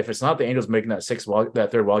 So if it's not the Angels making that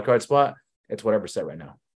 3rd wild card spot, it's whatever's set right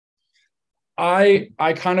now. I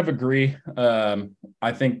kind of agree.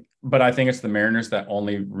 I think it's the Mariners that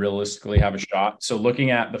only realistically have a shot. So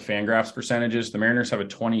looking at the Fangraphs percentages, the Mariners have a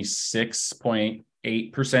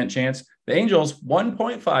 26.8% chance. The Angels,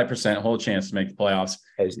 1.5% whole chance to make the playoffs.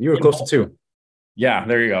 Hey, you were close to 2. Yeah,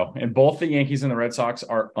 there you go. And both the Yankees and the Red Sox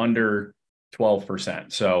are under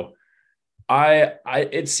 12%. So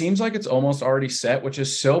it seems like it's almost already set, which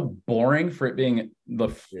is so boring for it being the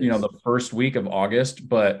first week of August,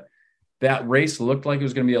 but that race looked like it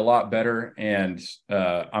was going to be a lot better, and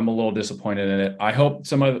I'm a little disappointed in it. I hope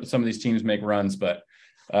some of these teams make runs, but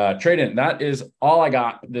Tradon, that is all I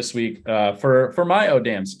got this week for my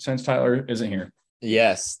ODAMs, since Tyler isn't here.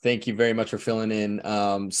 Yes, thank you very much for filling in.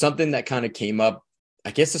 Something that kind of came up,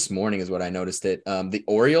 I guess this morning is what I noticed it. The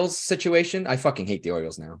Orioles situation. I fucking hate the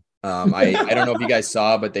Orioles now. I don't know if you guys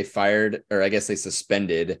saw, but they fired, or I guess they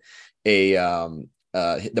suspended the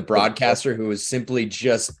broadcaster who was simply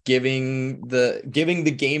just giving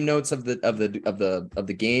the game notes of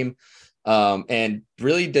the game, and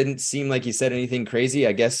really didn't seem like he said anything crazy.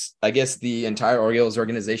 I guess the entire Orioles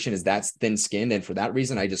organization is that thin-skinned, and for that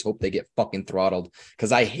reason, I just hope they get fucking throttled,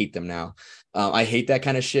 because I hate them now. I hate that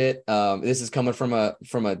kind of shit. This is coming from a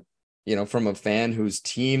fan whose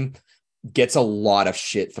team gets a lot of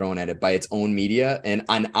shit thrown at it by its own media, and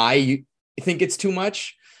I think it's too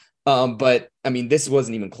much. But I mean, this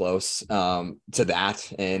wasn't even close to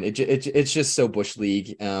that, and it's just so Bush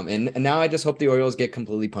League. And now I just hope the Orioles get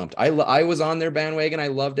completely pumped. I was on their bandwagon, I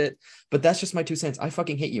loved it, but that's just my 2 cents. I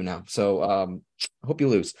fucking hate you now, so I hope you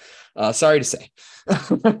lose. Sorry to say.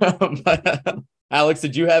 But, Alex,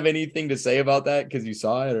 did you have anything to say about that because you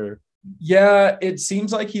saw it? Or yeah, it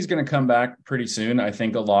seems like he's going to come back pretty soon. I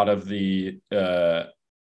think a lot of the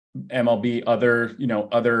MLB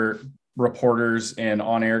other reporters and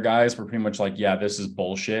on-air guys were pretty much like, yeah, this is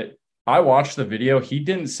bullshit. I watched the video. He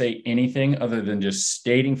didn't say anything other than just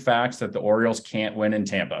stating facts that the Orioles can't win in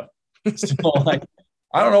Tampa. So, like,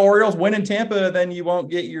 I don't know, Orioles win in Tampa, then you won't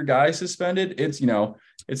get your guy suspended. It's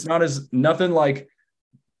nothing like,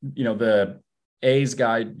 the A's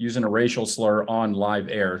guy using a racial slur on live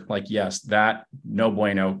air. Like, yes, that no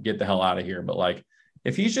bueno, get the hell out of here. But like,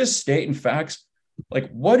 if he's just stating facts, like,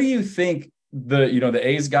 what do you think the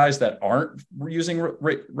A's guys that aren't using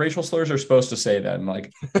racial slurs are supposed to say then?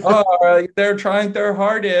 Like, oh, they're trying their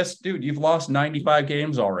hardest. Dude, you've lost 95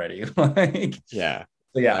 games already. Like, yeah.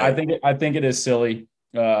 So yeah, I think it is silly.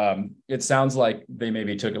 It sounds like they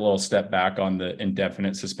maybe took a little step back on the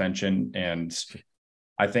indefinite suspension, and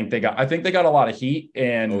I think they got a lot of heat,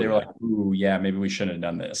 and they were like, "Ooh, yeah, maybe we shouldn't have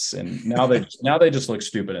done this." And now they just look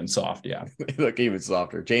stupid and soft. Yeah, they look even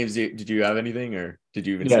softer. James, did you have anything, or did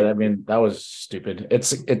you even? Yeah, I mean, that was stupid.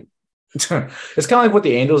 It's kind of like what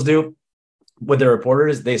the Angels do with their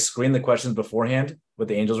reporters. They screen the questions beforehand with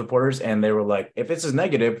the Angels reporters, and they were like, "If this is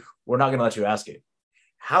negative, we're not going to let you ask it."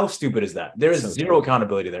 How stupid is that? There is zero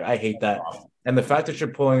accountability there. I hate that. And the fact that you're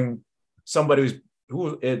pulling somebody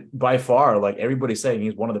who by far, like everybody's saying,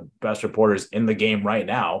 he's one of the best reporters in the game right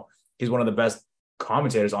now. He's one of the best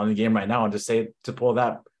commentators on the game right now. And to pull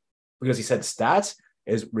that because he said stats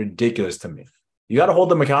is ridiculous to me. You got to hold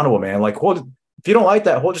them accountable, man. Like, if you don't like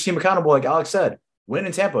that, hold your team accountable. Like Alex said, win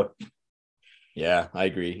in Tampa. Yeah, I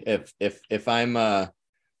agree. If I'm that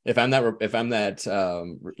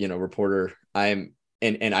reporter,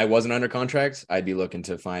 and I wasn't under contract, I'd be looking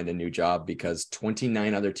to find a new job, because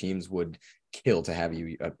 29 other teams would kill to have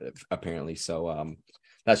you, apparently. So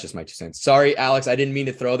that's just my 2 cents. Sorry, Alex, I didn't mean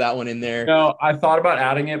to throw that one in there. No, I thought about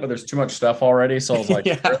adding it, but there's too much stuff already. So I was like,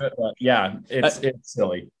 yeah, it's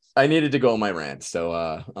silly. I needed to go on my rant. So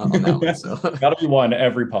on that one. So Gotta be one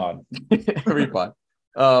every pod. every pod.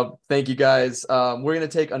 Thank you guys. We're gonna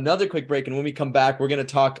take another quick break, and when we come back, we're gonna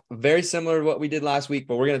talk very similar to what we did last week,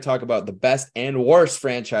 but we're gonna talk about the best and worst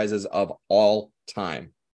franchises of all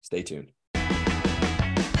time. Stay tuned.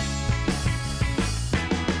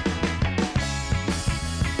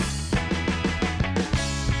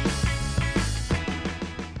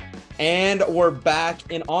 And we're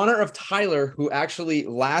back in honor of Tyler, who actually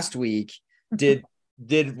last week did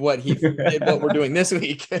what we're doing this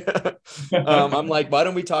week. I'm like, why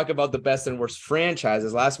don't we talk about the best and worst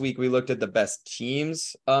franchises? Last week we looked at the best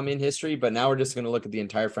teams in history, but now we're just going to look at the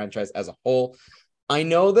entire franchise as a whole. I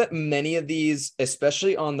know that many of these,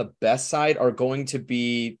 especially on the best side, are going to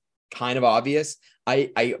be kind of obvious.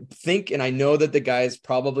 I think, and I know that the guys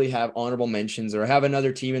probably have honorable mentions or have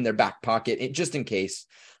another team in their back pocket just in case.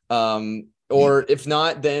 Or if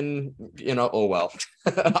not, then, oh, well,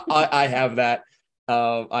 I have that.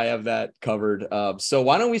 I have that covered. So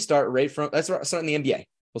why don't we start let's start in the NBA.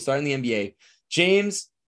 We'll start in the NBA. James,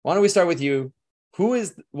 why don't we start with you?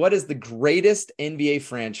 What is the greatest NBA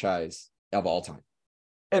franchise of all time?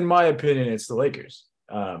 In my opinion, it's the Lakers.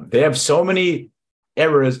 They have so many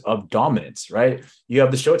eras of dominance, right? You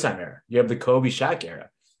have the Showtime era. You have the Kobe Shaq era.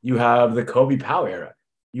 You have the Kobe Powell era.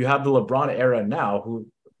 You have the LeBron era now, who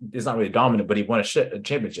is not really dominant, but he won a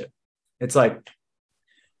championship. It's like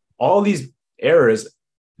all these eras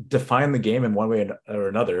define the game in one way or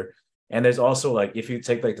another. And there's also, like, if you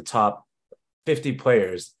take like the top 50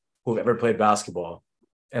 players who've ever played basketball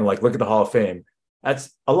and like look at the Hall of Fame, that's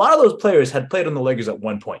a lot of those players had played on the Lakers at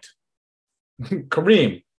one point.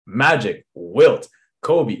 Kareem, Magic, Wilt,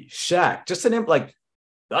 Kobe, Shaq, just to name, like,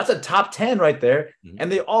 that's a top 10 right there. Mm-hmm.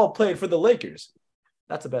 And they all played for the Lakers.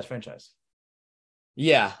 That's the best franchise.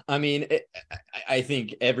 Yeah, I mean, I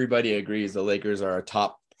think everybody agrees the Lakers are a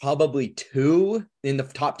top, probably two in the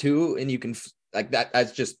top two, and you can like that.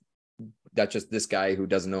 That's just this guy who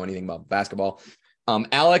doesn't know anything about basketball.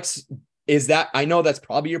 Alex, I know that's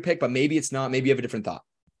probably your pick, but maybe it's not. Maybe you have a different thought.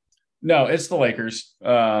 No, it's the Lakers.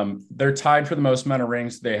 They're tied for the most amount of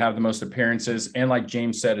rings. They have the most appearances, and like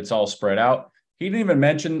James said, it's all spread out. He didn't even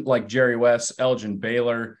mention like Jerry West, Elgin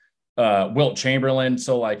Baylor, Wilt Chamberlain.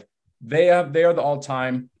 So like. They are the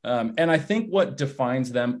all-time. And I think what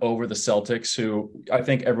defines them over the Celtics, who I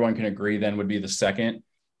think everyone can agree then would be the second,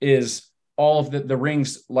 is all of the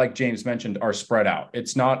rings, like James mentioned, are spread out.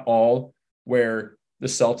 It's not all where the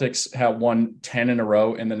Celtics have won 10 in a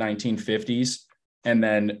row in the 1950s and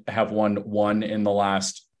then have won one in the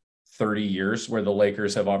last 30 years, where the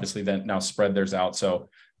Lakers have obviously then now spread theirs out. So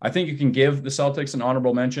I think you can give the Celtics an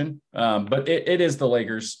honorable mention, but it is the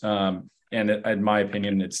Lakers. And in my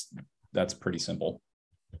opinion, that's pretty simple.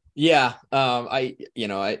 Yeah. I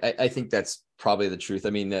think that's probably the truth. I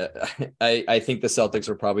mean, I think the Celtics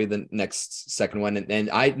are probably the next second one.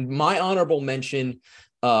 And my honorable mention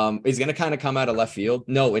is going to kind of come out of left field.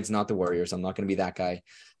 No, it's not the Warriors. I'm not going to be that guy.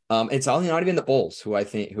 It's not even the Bulls, who I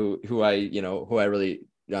think, who I really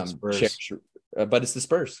cherish, but it's the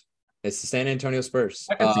Spurs. It's the San Antonio Spurs.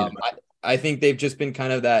 I can see that. I think they've just been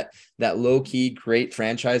kind of that low key great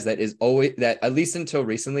franchise that is always, that at least until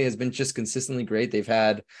recently, has been just consistently great. They've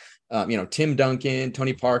had, Tim Duncan,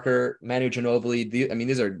 Tony Parker, Manu Ginobili.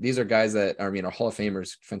 These are guys that are, Hall of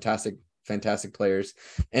Famers, fantastic players.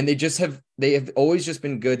 And they have always just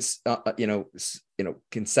been good,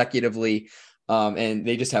 consecutively. And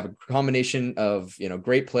they just have a combination of,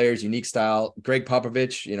 great players, unique style. Greg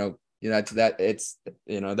Popovich,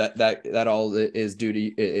 that all is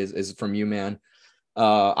duty is from you, man.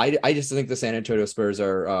 I just think the San Antonio Spurs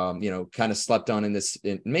are, kind of slept on in this,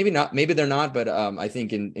 maybe they're not, but I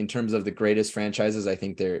think in terms of the greatest franchises, I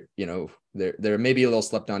think they're maybe a little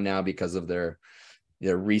slept on now because of their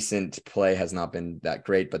recent play has not been that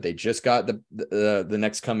great, but they just got the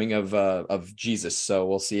next coming of Jesus. So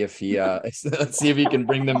we'll see if let's see if he can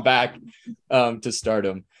bring them back to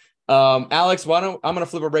stardom. Alex, I'm going to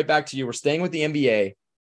flip it right back to you. We're staying with the NBA.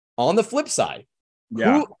 On the flip side,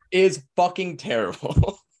 Who is fucking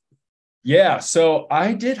terrible? Yeah, so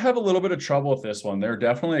I did have a little bit of trouble with this one. There are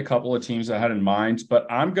definitely a couple of teams I had in mind, but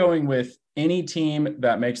I'm going with any team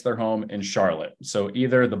that makes their home in Charlotte. So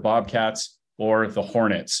either the Bobcats or the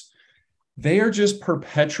Hornets. They are just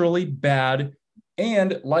perpetually bad.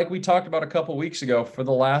 And like we talked about a couple of weeks ago, for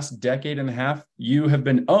the last decade and a half, you have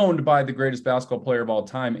been owned by the greatest basketball player of all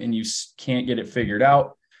time, and you can't get it figured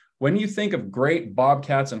out. When you think of great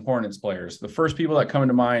Bobcats and Hornets players, the first people that come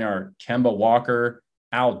to mind are Kemba Walker,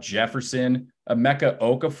 Al Jefferson, Emeka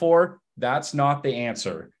Okafor. That's not the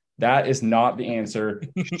answer. That is not the answer.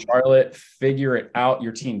 Charlotte, figure it out.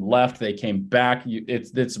 Your team left. They came back.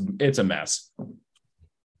 It's a mess.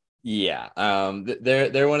 Yeah,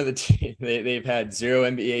 they're one of the teams. They've had zero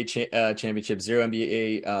NBA championships, zero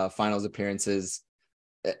NBA finals appearances.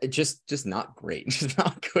 Just not great, just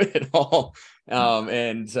not good at all.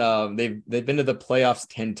 And they've been to the playoffs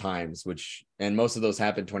 10 times, and most of those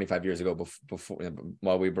happened 25 years ago before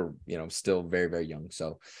while we were still very, very young.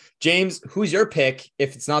 So, James, who's your pick?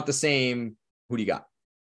 If it's not the same, who do you got?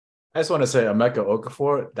 I just want to say Emeka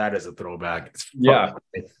Okafor. That is a throwback. Yeah.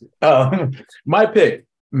 My pick,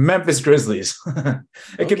 Memphis Grizzlies.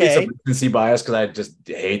 It could be Okay. some recency bias because I just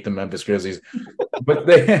hate the Memphis Grizzlies, but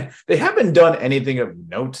they haven't done anything of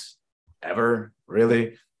note ever,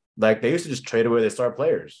 really. Like, they used to just trade away their star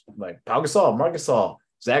players, like Pau Gasol, Marc Gasol,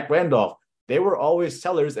 Zach Randolph. They were always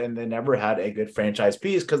sellers, and they never had a good franchise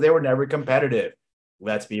piece because they were never competitive.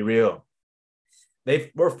 Let's be real.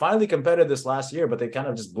 They were finally competitive this last year, but they kind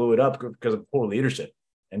of just blew it up because of poor leadership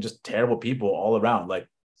and just terrible people all around. Like,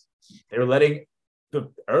 they were letting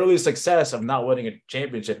the early success of not winning a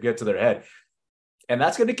championship get to their head. And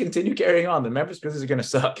that's going to continue carrying on. The Memphis Grizzlies are going to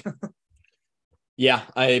suck. Yeah,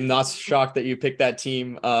 I'm not shocked that you picked that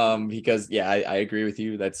team because, I agree with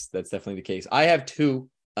you. That's definitely the case. I have two,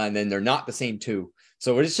 and then they're not the same two.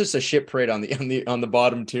 So it's just a shit parade on the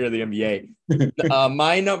bottom tier of the NBA.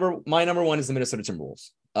 My number one is the Minnesota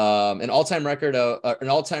Timberwolves. An all-time record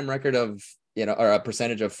of or a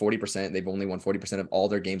percentage of 40%. They've only won 40% of all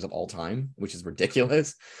their games of all time, which is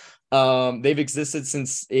ridiculous. They've existed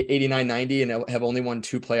since 89-90 and have only won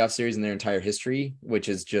 2 playoff series in their entire history, which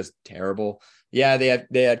is just terrible. Yeah,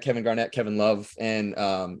 they had Kevin Garnett, Kevin Love, and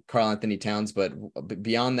Karl Anthony Towns, but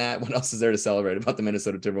beyond that, what else is there to celebrate about the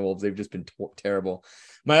Minnesota Timberwolves? They've just been terrible.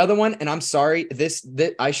 My other one, and I'm sorry, this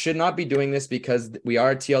I should not be doing this because we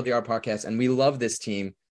are a TLDR podcast and we love this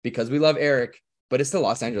team because we love Eric, but it's the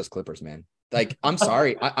Los Angeles Clippers, man. Like, I'm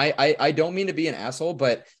sorry. I don't mean to be an asshole,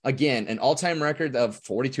 but again, an all-time record of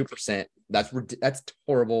 42%. That's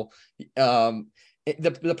horrible.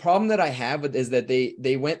 The problem that I have is that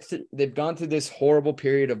they've gone through this horrible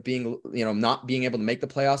period of being, not being able to make the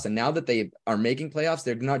playoffs. And now that they are making playoffs,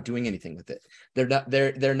 they're not doing anything with it.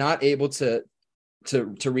 They're not able to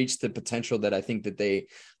reach the potential that I think that they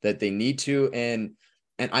need to.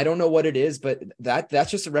 And I don't know what it is, but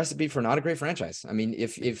that's just a recipe for not a great franchise. I mean,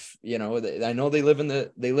 if I know they live in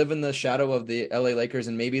the shadow of the LA Lakers,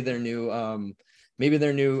 and maybe their new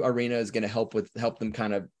arena is going to help them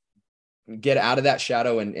kind of get out of that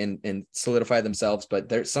shadow and solidify themselves.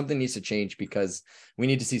 But something needs to change because we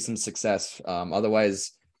need to see some success.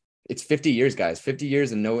 Otherwise, it's 50 years, guys. 50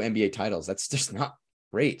 years and no NBA titles. That's just not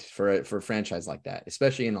great for a franchise like that,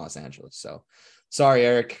 especially in Los Angeles. So. Sorry,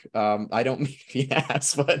 Eric. I don't mean to be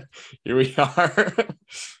ass, but here we are.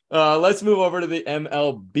 Let's move over to the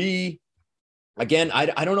MLB. Again,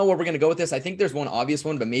 I don't know where we're going to go with this. I think there's one obvious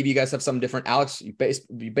one, but maybe you guys have something different. Alex, you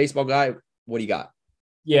baseball guy, what do you got?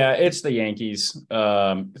 Yeah, it's the Yankees.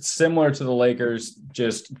 It's similar to the Lakers,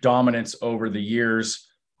 just dominance over the years.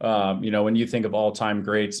 When you think of all-time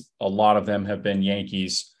greats, a lot of them have been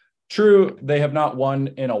Yankees. True, they have not won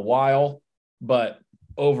in a while, but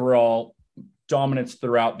overall, dominance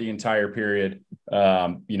throughout the entire period.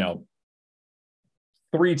 3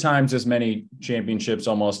 times as many championships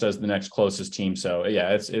almost as the next closest team. So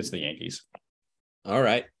yeah, it's the Yankees. All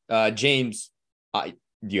right. James, do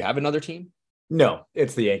you have another team? No,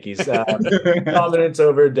 it's the Yankees. Dominance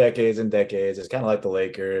over decades and decades. It's kind of like the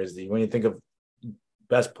Lakers. When you think of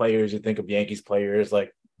best players, you think of Yankees players.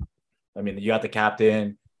 You got the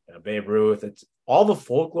captain, Babe Ruth. It's all the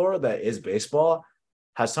folklore that is baseball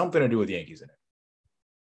has something to do with the Yankees in it.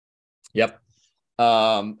 Yep.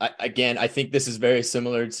 I think this is very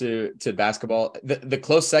similar to basketball. The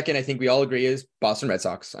close second, I think we all agree, is Boston Red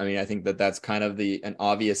Sox. I mean, I think that's kind of an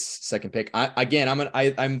obvious second pick.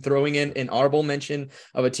 I'm throwing in an honorable mention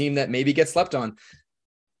of a team that maybe gets slept on.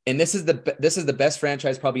 And this is the best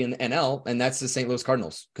franchise probably in the NL, and that's the St. Louis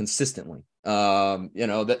Cardinals consistently.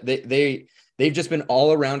 They've just been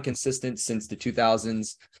all around consistent since the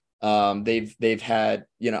 2000s. They've had,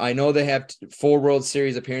 I know they have 4 World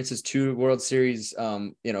Series appearances, 2 World Series,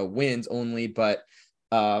 wins only, but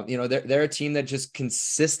they're a team that just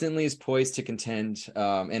consistently is poised to contend.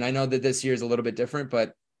 And I know that this year is a little bit different,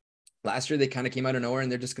 but last year they kind of came out of nowhere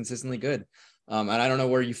and they're just consistently good. And I don't know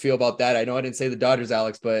where you feel about that. I know I didn't say the Dodgers,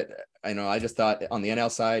 Alex, but I just thought on the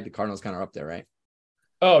NL side, the Cardinals kind of up there, right?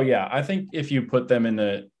 Oh yeah. I think if you put them in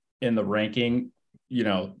the ranking,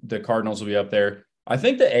 the Cardinals will be up there. I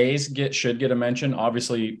think the A's should get a mention.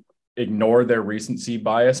 Obviously, ignore their recency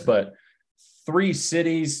bias, but 3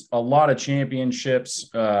 cities, a lot of championships,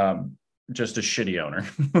 just a shitty owner.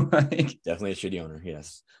 Definitely a shitty owner.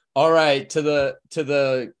 Yes. All right. To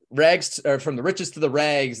the rags, or from the riches to the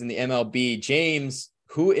rags in the MLB, James,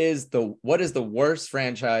 what is the worst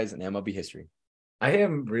franchise in MLB history? I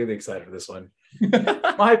am really excited for this one.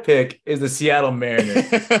 My pick is the Seattle Mariners.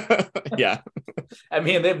 Yeah. I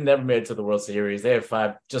mean, they've never made it to the World Series. They have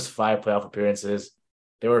 5 playoff appearances.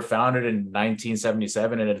 They were founded in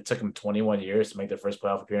 1977, and it took them 21 years to make their first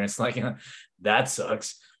playoff appearance. That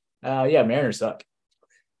sucks. Mariners suck.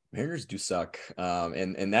 Mariners do suck.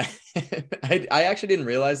 And that I actually didn't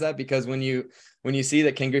realize that, because when you see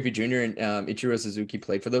that Ken Griffey Jr. and Ichiro Suzuki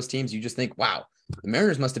played for those teams, you just think, wow, the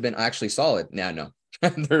Mariners must have been actually solid. No,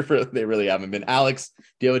 they really haven't been. Alex,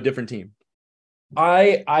 do you have a different team?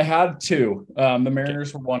 I had 2. The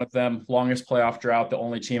Mariners were one of them. Longest playoff drought, the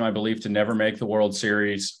only team I believe to never make the World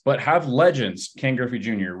Series, but have legends: Ken Griffey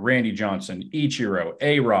Jr., Randy Johnson, Ichiro,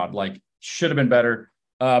 A-Rod. Should have been better.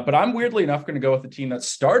 But I'm weirdly enough going to go with the team that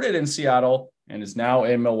started in Seattle and is now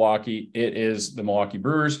in Milwaukee. It is the Milwaukee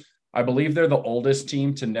Brewers. I believe they're the oldest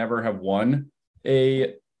team to never have won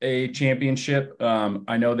a championship.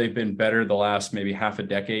 I know they've been better the last maybe half a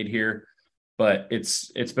decade here, but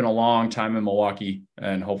it's been a long time in Milwaukee,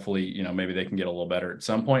 and hopefully, maybe they can get a little better at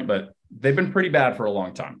some point, but they've been pretty bad for a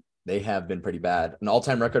long time. They have been pretty bad. An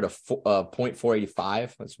all-time record of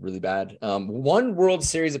 .485. That's really bad. One World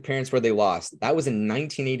Series appearance where they lost. That was in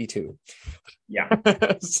 1982. Yeah.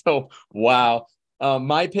 So, wow.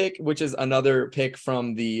 My pick, which is another pick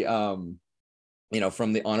from the,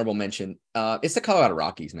 from the honorable mention, it's the Colorado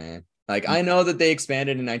Rockies, man. I know that they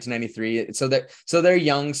expanded in 1993, so they're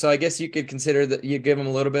young. So I guess you could consider that you give them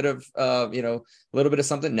a little bit of, a little bit of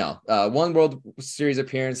something. No, one World Series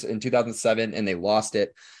appearance in 2007, and they lost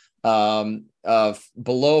it.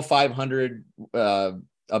 Below 500, a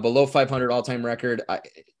below 500 all-time record.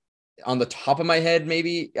 On the top of my head,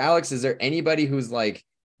 maybe, Alex, is there anybody who's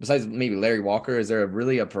besides maybe Larry Walker, is there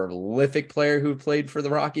really a prolific player who played for the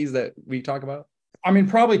Rockies that we talk about? I mean,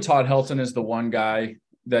 probably Todd Helton is the one guy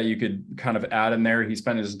that you could kind of add in there. He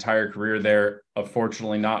spent his entire career there.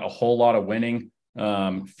 Unfortunately, not a whole lot of winning.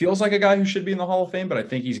 Feels like a guy who should be in the Hall of Fame, but I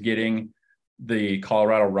think he's getting the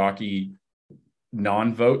Colorado Rocky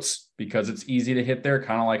non-votes because it's easy to hit there,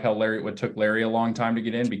 kind of like how it took Larry a long time to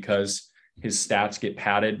get in because his stats get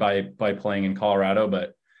padded by playing in Colorado.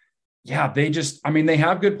 But yeah, they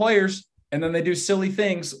have good players, and then they do silly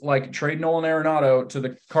things like trade Nolan Arenado to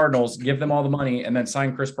the Cardinals, give them all the money, and then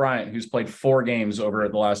sign Chris Bryant, who's played 4 games over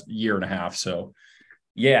the last year and a half. So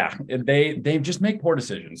yeah, they just make poor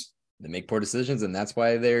decisions. They make poor decisions, and that's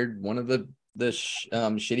why they're one of the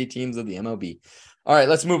shitty teams of the MLB. All right,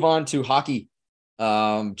 let's move on to hockey.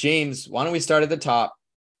 James, why don't we start at the top?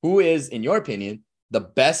 Who is, in your opinion, the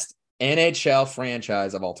best NHL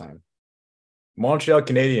franchise of all time? Montreal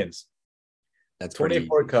Canadiens. That's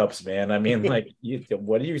 24 cups, man. I mean,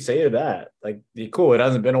 what do you say to that? Cool. It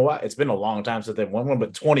hasn't been a while. It's been a long time since they've won one,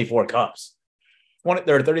 but 24 cups.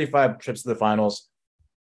 There are 35 trips to the finals.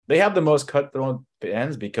 They have the most cut-thrown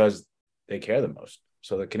ends because they care the most.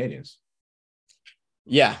 So the Canadiens.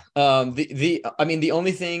 Yeah. The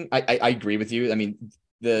only thing I agree with you. I mean,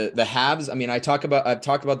 the Habs. I mean, I've talked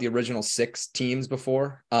about the original 6 teams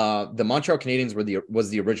before. The Montreal Canadiens was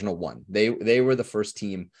the original one. They were the first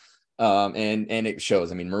team. And it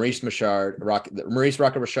shows. I mean, Maurice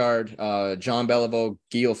Rocket Richard, John Beliveau,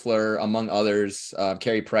 Guy Lafleur, among others,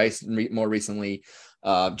 Carey Price more recently.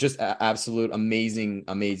 Just absolute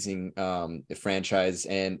amazing franchise,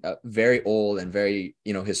 and very old and very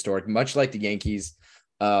historic, much like the Yankees.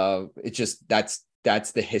 It's just that's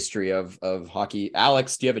the history of hockey.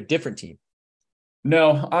 Alex, do you have a different team?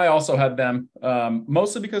 No, I also had them,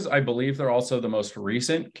 mostly because I believe they're also the most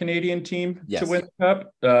recent Canadian team to win the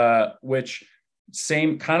Cup, which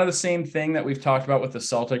kind of the same thing that we've talked about with the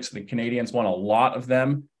Celtics. The Canadians won a lot of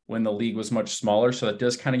them when the league was much smaller, so that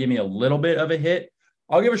does kind of give me a little bit of a hit.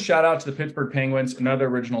 I'll give a shout out to the Pittsburgh Penguins, another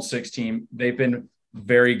original 6 team. They've been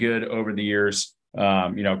very good over the years.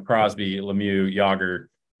 Crosby, Lemieux, Yager,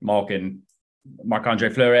 Malkin, Marc-Andre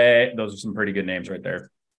Fleury. Those are some pretty good names right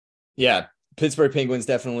there. Yeah. Pittsburgh Penguins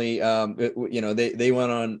definitely, they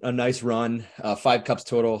went on a nice run, 5 cups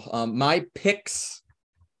total. My picks,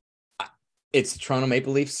 it's Toronto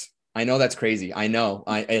Maple Leafs. I know that's crazy. I know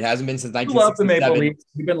it hasn't been since 1967. Love the Maple Leafs.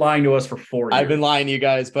 You've been lying to us for 4 years. I've been lying to you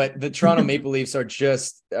guys, but the Toronto Maple Leafs are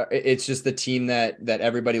just, it's just the team that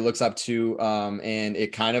everybody looks up to. And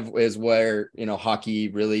it kind of is where, hockey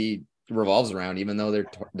really revolves around, even though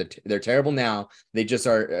they're terrible now. They just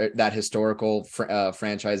are that historical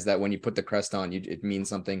franchise that when you put the crest on, it means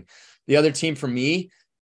something. The other team for me,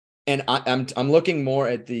 And I'm looking more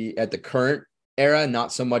at the current era,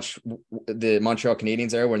 not so much the Montreal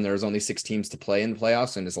Canadiens era when there was only 6 teams to play in the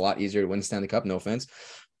playoffs and it's a lot easier to win the Stanley Cup. No offense.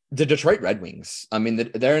 The Detroit Red Wings. I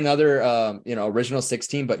mean, they're another, original 6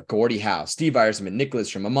 team, but Gordie Howe, Steve Yzerman, Nicholas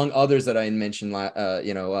Strom, among others that I mentioned,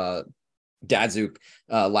 Dadzuk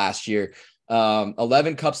last year.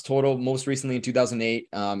 11 cups total, most recently in 2008,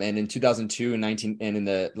 and in 2002 and 19, and in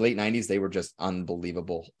the late 90s, they were just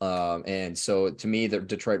unbelievable. And so to me, the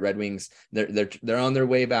Detroit Red Wings, they're on their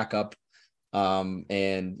way back up.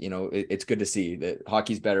 It's good to see that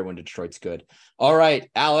hockey's better when Detroit's good. All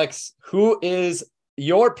right, Alex, who is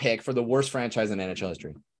your pick for the worst franchise in NHL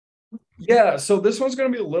history? Yeah, so this one's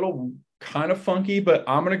going to be a little kind of funky, but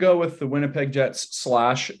I'm going to go with the Winnipeg Jets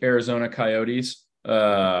 / Arizona Coyotes.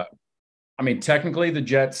 Technically the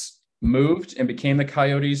Jets moved and became the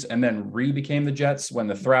Coyotes and then became the Jets when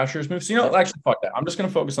the Thrashers moved. So, actually, fuck that. I'm just going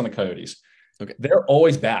to focus on the Coyotes. Okay. They're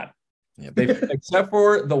always bad. Yep. Except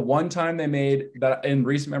for the one time they made that in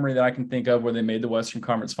recent memory that I can think of where they made the Western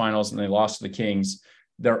Conference Finals and they lost to the Kings.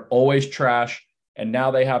 They're always trash. And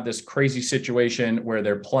now they have this crazy situation where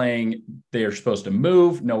they're supposed to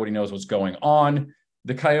move. Nobody knows what's going on.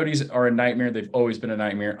 The Coyotes are a nightmare. They've always been a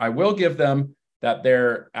nightmare. I will give them that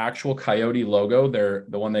their actual Coyote logo,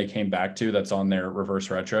 the one they came back to that's on their reverse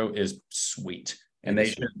retro, is sweet. And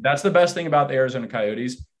that's the best thing about the Arizona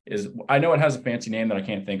Coyotes is I know it has a fancy name that I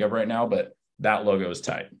can't think of right now, but that logo is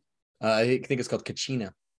tight. I think it's called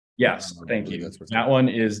Kachina. Yes, thank you. That one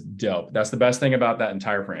is dope. That's the best thing about that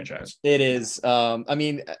entire franchise. It is.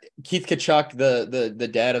 Keith Tkachuk, the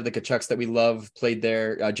dad of the Tkachuks that we love, played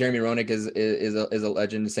there. Jeremy Roenick is a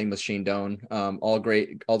legend. Same with Shane Doan. All the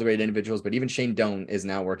great individuals. But even Shane Doan is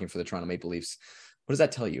now working for the Toronto Maple Leafs. What does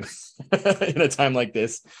that tell you in a time like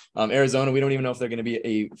this? Arizona, we don't even know if they're going to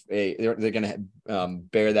be they're going to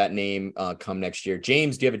bear that name come next year.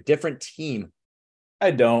 James, do you have a different team? I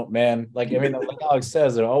don't, man. Like Alex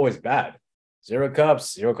says, they're always bad. 0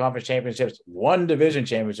 cups, 0 conference championships, 1 division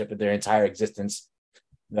championship in their entire existence.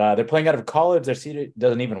 They're playing out of college. Their seat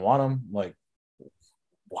doesn't even want them. Like,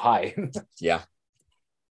 why? Yeah.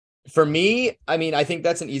 For me, I think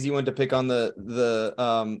that's an easy one to pick on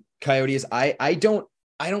the Coyotes. I don't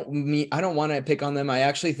want to pick on them. I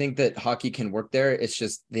actually think that hockey can work there. It's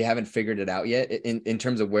just they haven't figured it out yet in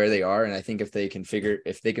terms of where they are. And I think if they can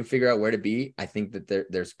figure out where to be, I think that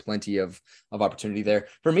there's plenty of opportunity there.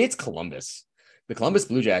 For me, it's Columbus. The Columbus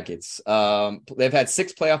Blue Jackets. They've had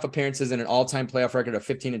 6 playoff appearances and an all-time playoff record of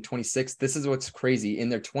 15-26. This is what's crazy. In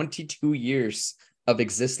their 22 years of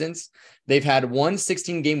existence, they've had 1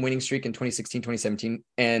 16-game winning streak in 2016, 2017,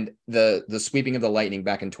 and the sweeping of the Lightning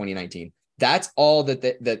back in 2019. That's all that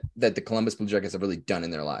the Columbus Blue Jackets have really done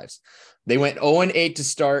in their lives. They went 0-8 to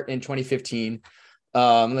start in 2015.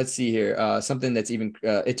 Let's see here. Something that's even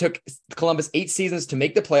it took Columbus 8 seasons to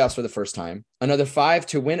make the playoffs for the first time, another 5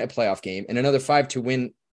 to win a playoff game, and another 5 to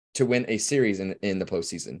win a series in the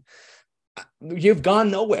postseason. You've gone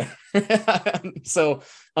nowhere. So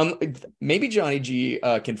maybe Johnny G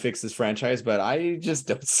can fix this franchise, but I just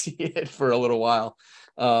don't see it for a little while.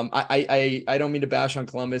 I don't mean to bash on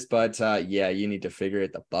Columbus, but you need to figure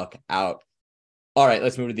it the fuck out. All right,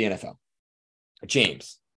 let's move to the NFL.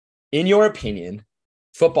 James, in your opinion,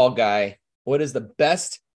 football guy, what is the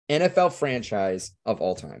best NFL franchise of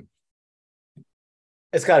all time?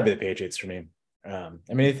 It's got to be the Patriots for me.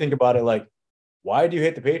 You think about it, like, why do you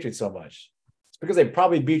hate the Patriots so much? It's because they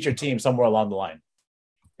probably beat your team somewhere along the line.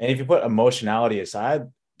 And if you put emotionality aside,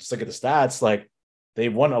 just look at the stats, like, they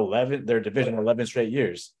won their division 11 straight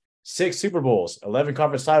years, 6 Super Bowls, 11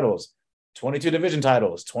 conference titles, 22 division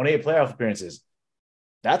titles, 28 playoff appearances.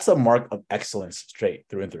 That's a mark of excellence straight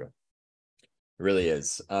through and through. It really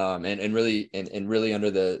is. And really under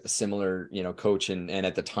the similar, coach and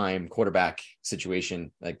at the time quarterback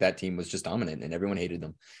situation, like that team was just dominant and everyone hated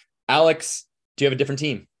them. Alex, do you have a different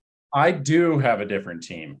team? I do have a different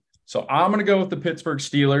team. So I'm going to go with the Pittsburgh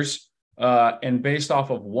Steelers. And based off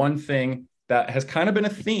of one thing that has kind of been a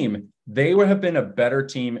theme, they would have been a better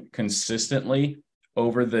team consistently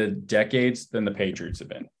over the decades than the Patriots have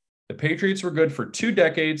been. The Patriots were good for 2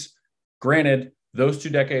 decades. Granted, those 2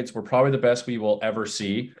 decades were probably the best we will ever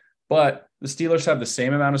see, but the Steelers have the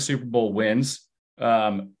same amount of Super Bowl wins.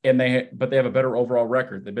 But they have a better overall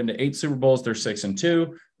record. They've been to 8 Super Bowls. They're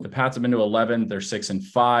 6-2. The Pats have been to 11. They're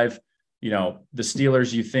 6-5. The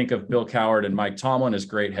Steelers, you think of Bill Cowher and Mike Tomlin as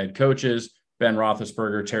great head coaches, Ben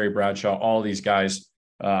Roethlisberger, Terry Bradshaw, all these guys.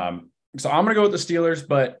 So I'm going to go with the Steelers,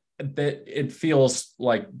 but it feels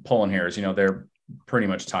like pulling hairs. They're pretty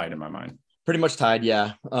much tied in my mind. Pretty much tied,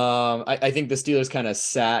 yeah. I think the Steelers kind of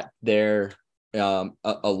sat there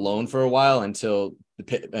alone for a while until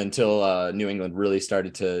until New England really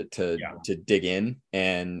started to dig in,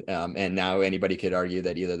 and now anybody could argue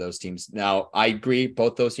that either of those teams. Now I agree,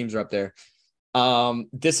 both those teams are up there.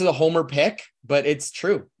 This is a homer pick, but it's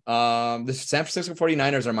true. The San Francisco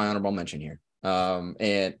 49ers are my honorable mention here.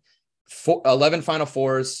 And 11 Final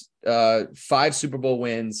Fours, 5 Super Bowl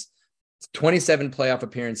wins, 27 playoff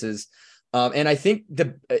appearances. And I think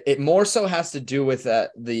it more so has to do with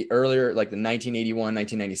the earlier, like the 1981,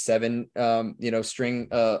 1997, string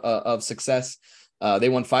of success. They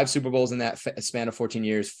won 5 Super Bowls in that span of 14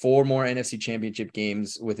 years, 4 more NFC Championship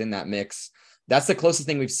games within that mix. That's the closest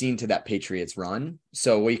thing we've seen to that Patriots run.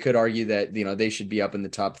 So we could argue that, they should be up in the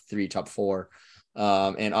top 3, top 4.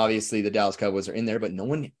 And obviously the Dallas Cowboys are in there, but no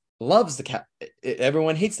one loves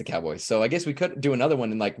everyone hates the Cowboys. So I guess we could do another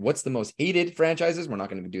one and like, what's the most hated franchises? We're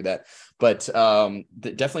not going to do that, but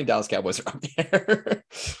definitely Dallas Cowboys are up there.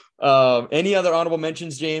 Any other honorable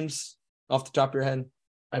mentions, James, off the top of your head?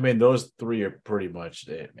 I mean, those 3 are pretty much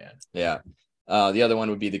it, man. Yeah. The other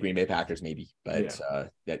one would be the Green Bay Packers, maybe, but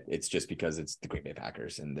it's just because it's the Green Bay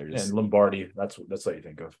Packers and they're just Lombardi. That's what you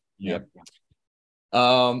think of. Yep.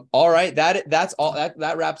 All right. That's all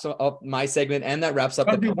that wraps up my segment, and that wraps up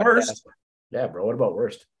the worst. Yeah, bro. What about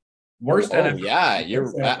worst? Worst. Oh,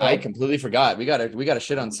 yeah. I completely forgot. We gotta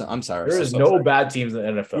shit on some. I'm sorry. There's no bad teams in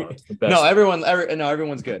the NFL. It's the best. No,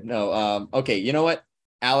 everyone's good. No. Okay. You know what,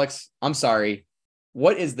 Alex? I'm sorry.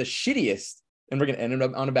 What is the shittiest? And we're gonna end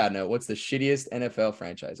up on a bad note. What's the shittiest NFL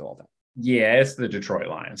franchise of all time? Yeah, it's the Detroit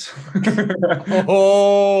Lions.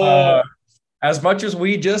 As much as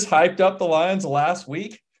we just hyped up the Lions last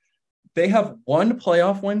week, they have 1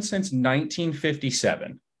 playoff win since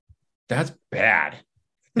 1957. That's bad.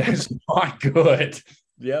 That's not good.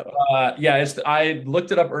 Yep. I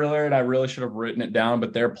looked it up earlier and I really should have written it down,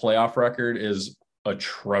 but their playoff record is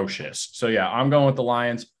atrocious. So yeah, I'm going with the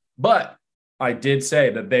Lions, but I did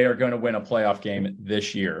say that they are going to win a playoff game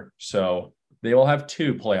this year. So they will have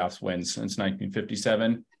 2 playoffs wins since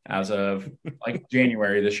 1957 as of like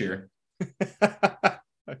January this year.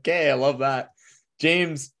 Okay, I love that.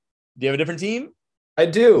 James, do you have a different team? I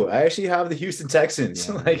do. I actually have the Houston Texans.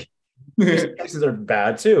 Yeah. Houston Texans are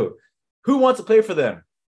bad too. Who wants to play for them?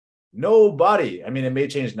 Nobody. I mean, it may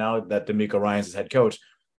change now that DeMeco Ryans is head coach,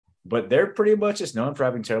 but they're pretty much just known for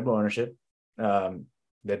having terrible ownership. The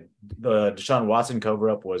Deshaun Watson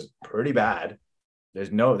cover-up was pretty bad.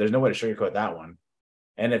 There's no way to sugarcoat that one.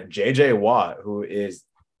 And if JJ Watt, who is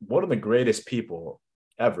one of the greatest people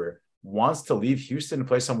ever, wants to leave Houston and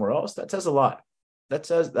play somewhere else, that says a lot.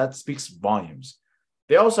 That speaks volumes.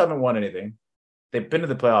 They also haven't won anything. They've been to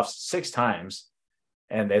the playoffs 6 times,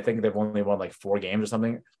 and they think they've only won like 4 games or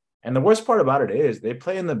something. And the worst part about it is they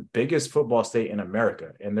play in the biggest football state in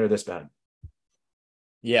America, and they're this bad.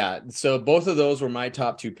 Yeah, so both of those were my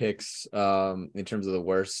top 2 picks in terms of the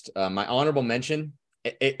worst. My honorable mention,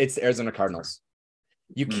 it's the Arizona Cardinals.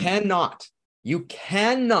 You cannot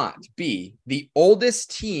be the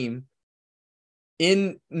oldest team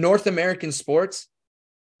in North American sports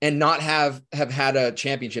and not have had a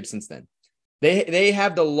championship since then. They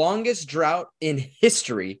have the longest drought in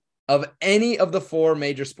history of any of the 4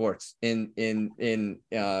 major sports in the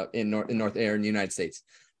United States.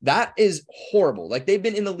 That is horrible. Like, they've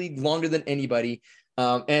been in the league longer than anybody.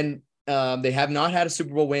 And they have not had a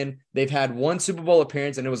Super Bowl win. They've had 1 Super Bowl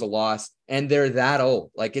appearance and it was a loss. And they're that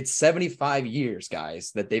old. Like, it's 75 years,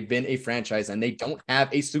 guys, that they've been a franchise and they don't have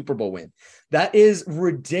a Super Bowl win. That is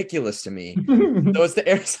ridiculous to me. So it's the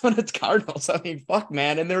Arizona Cardinals. I mean, fuck,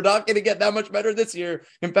 man. And they're not going to get that much better this year.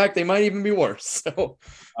 In fact, they might even be worse. So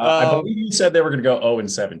I believe you said they were going to go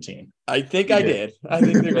 0-17. I think I did. I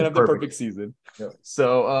think they're going to have the perfect season. Yeah.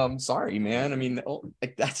 So sorry, man. I mean,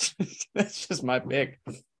 that's just my pick.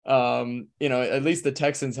 At least the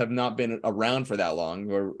Texans have not been around for that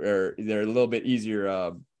long, or they're a little bit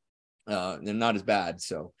easier. They're not as bad.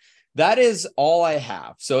 So that is all I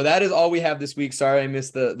have. So that is all we have this week. Sorry, I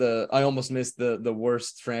missed I almost missed the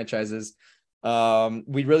worst franchises.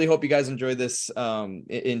 We really hope you guys enjoyed this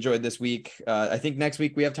week. I think next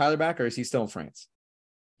week we have Tyler back, or is he still in France?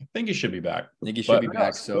 I think he should be back. I think he should be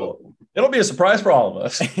back. So it'll be a surprise for all of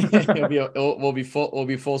us. We'll be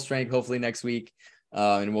full strength hopefully next week.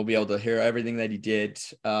 And we'll be able to hear everything that he did,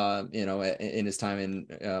 in his time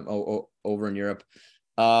over in Europe.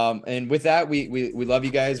 And with that, we love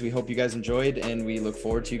you guys. We hope you guys enjoyed, and we look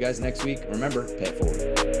forward to you guys next week. Remember, pay it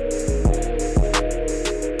forward.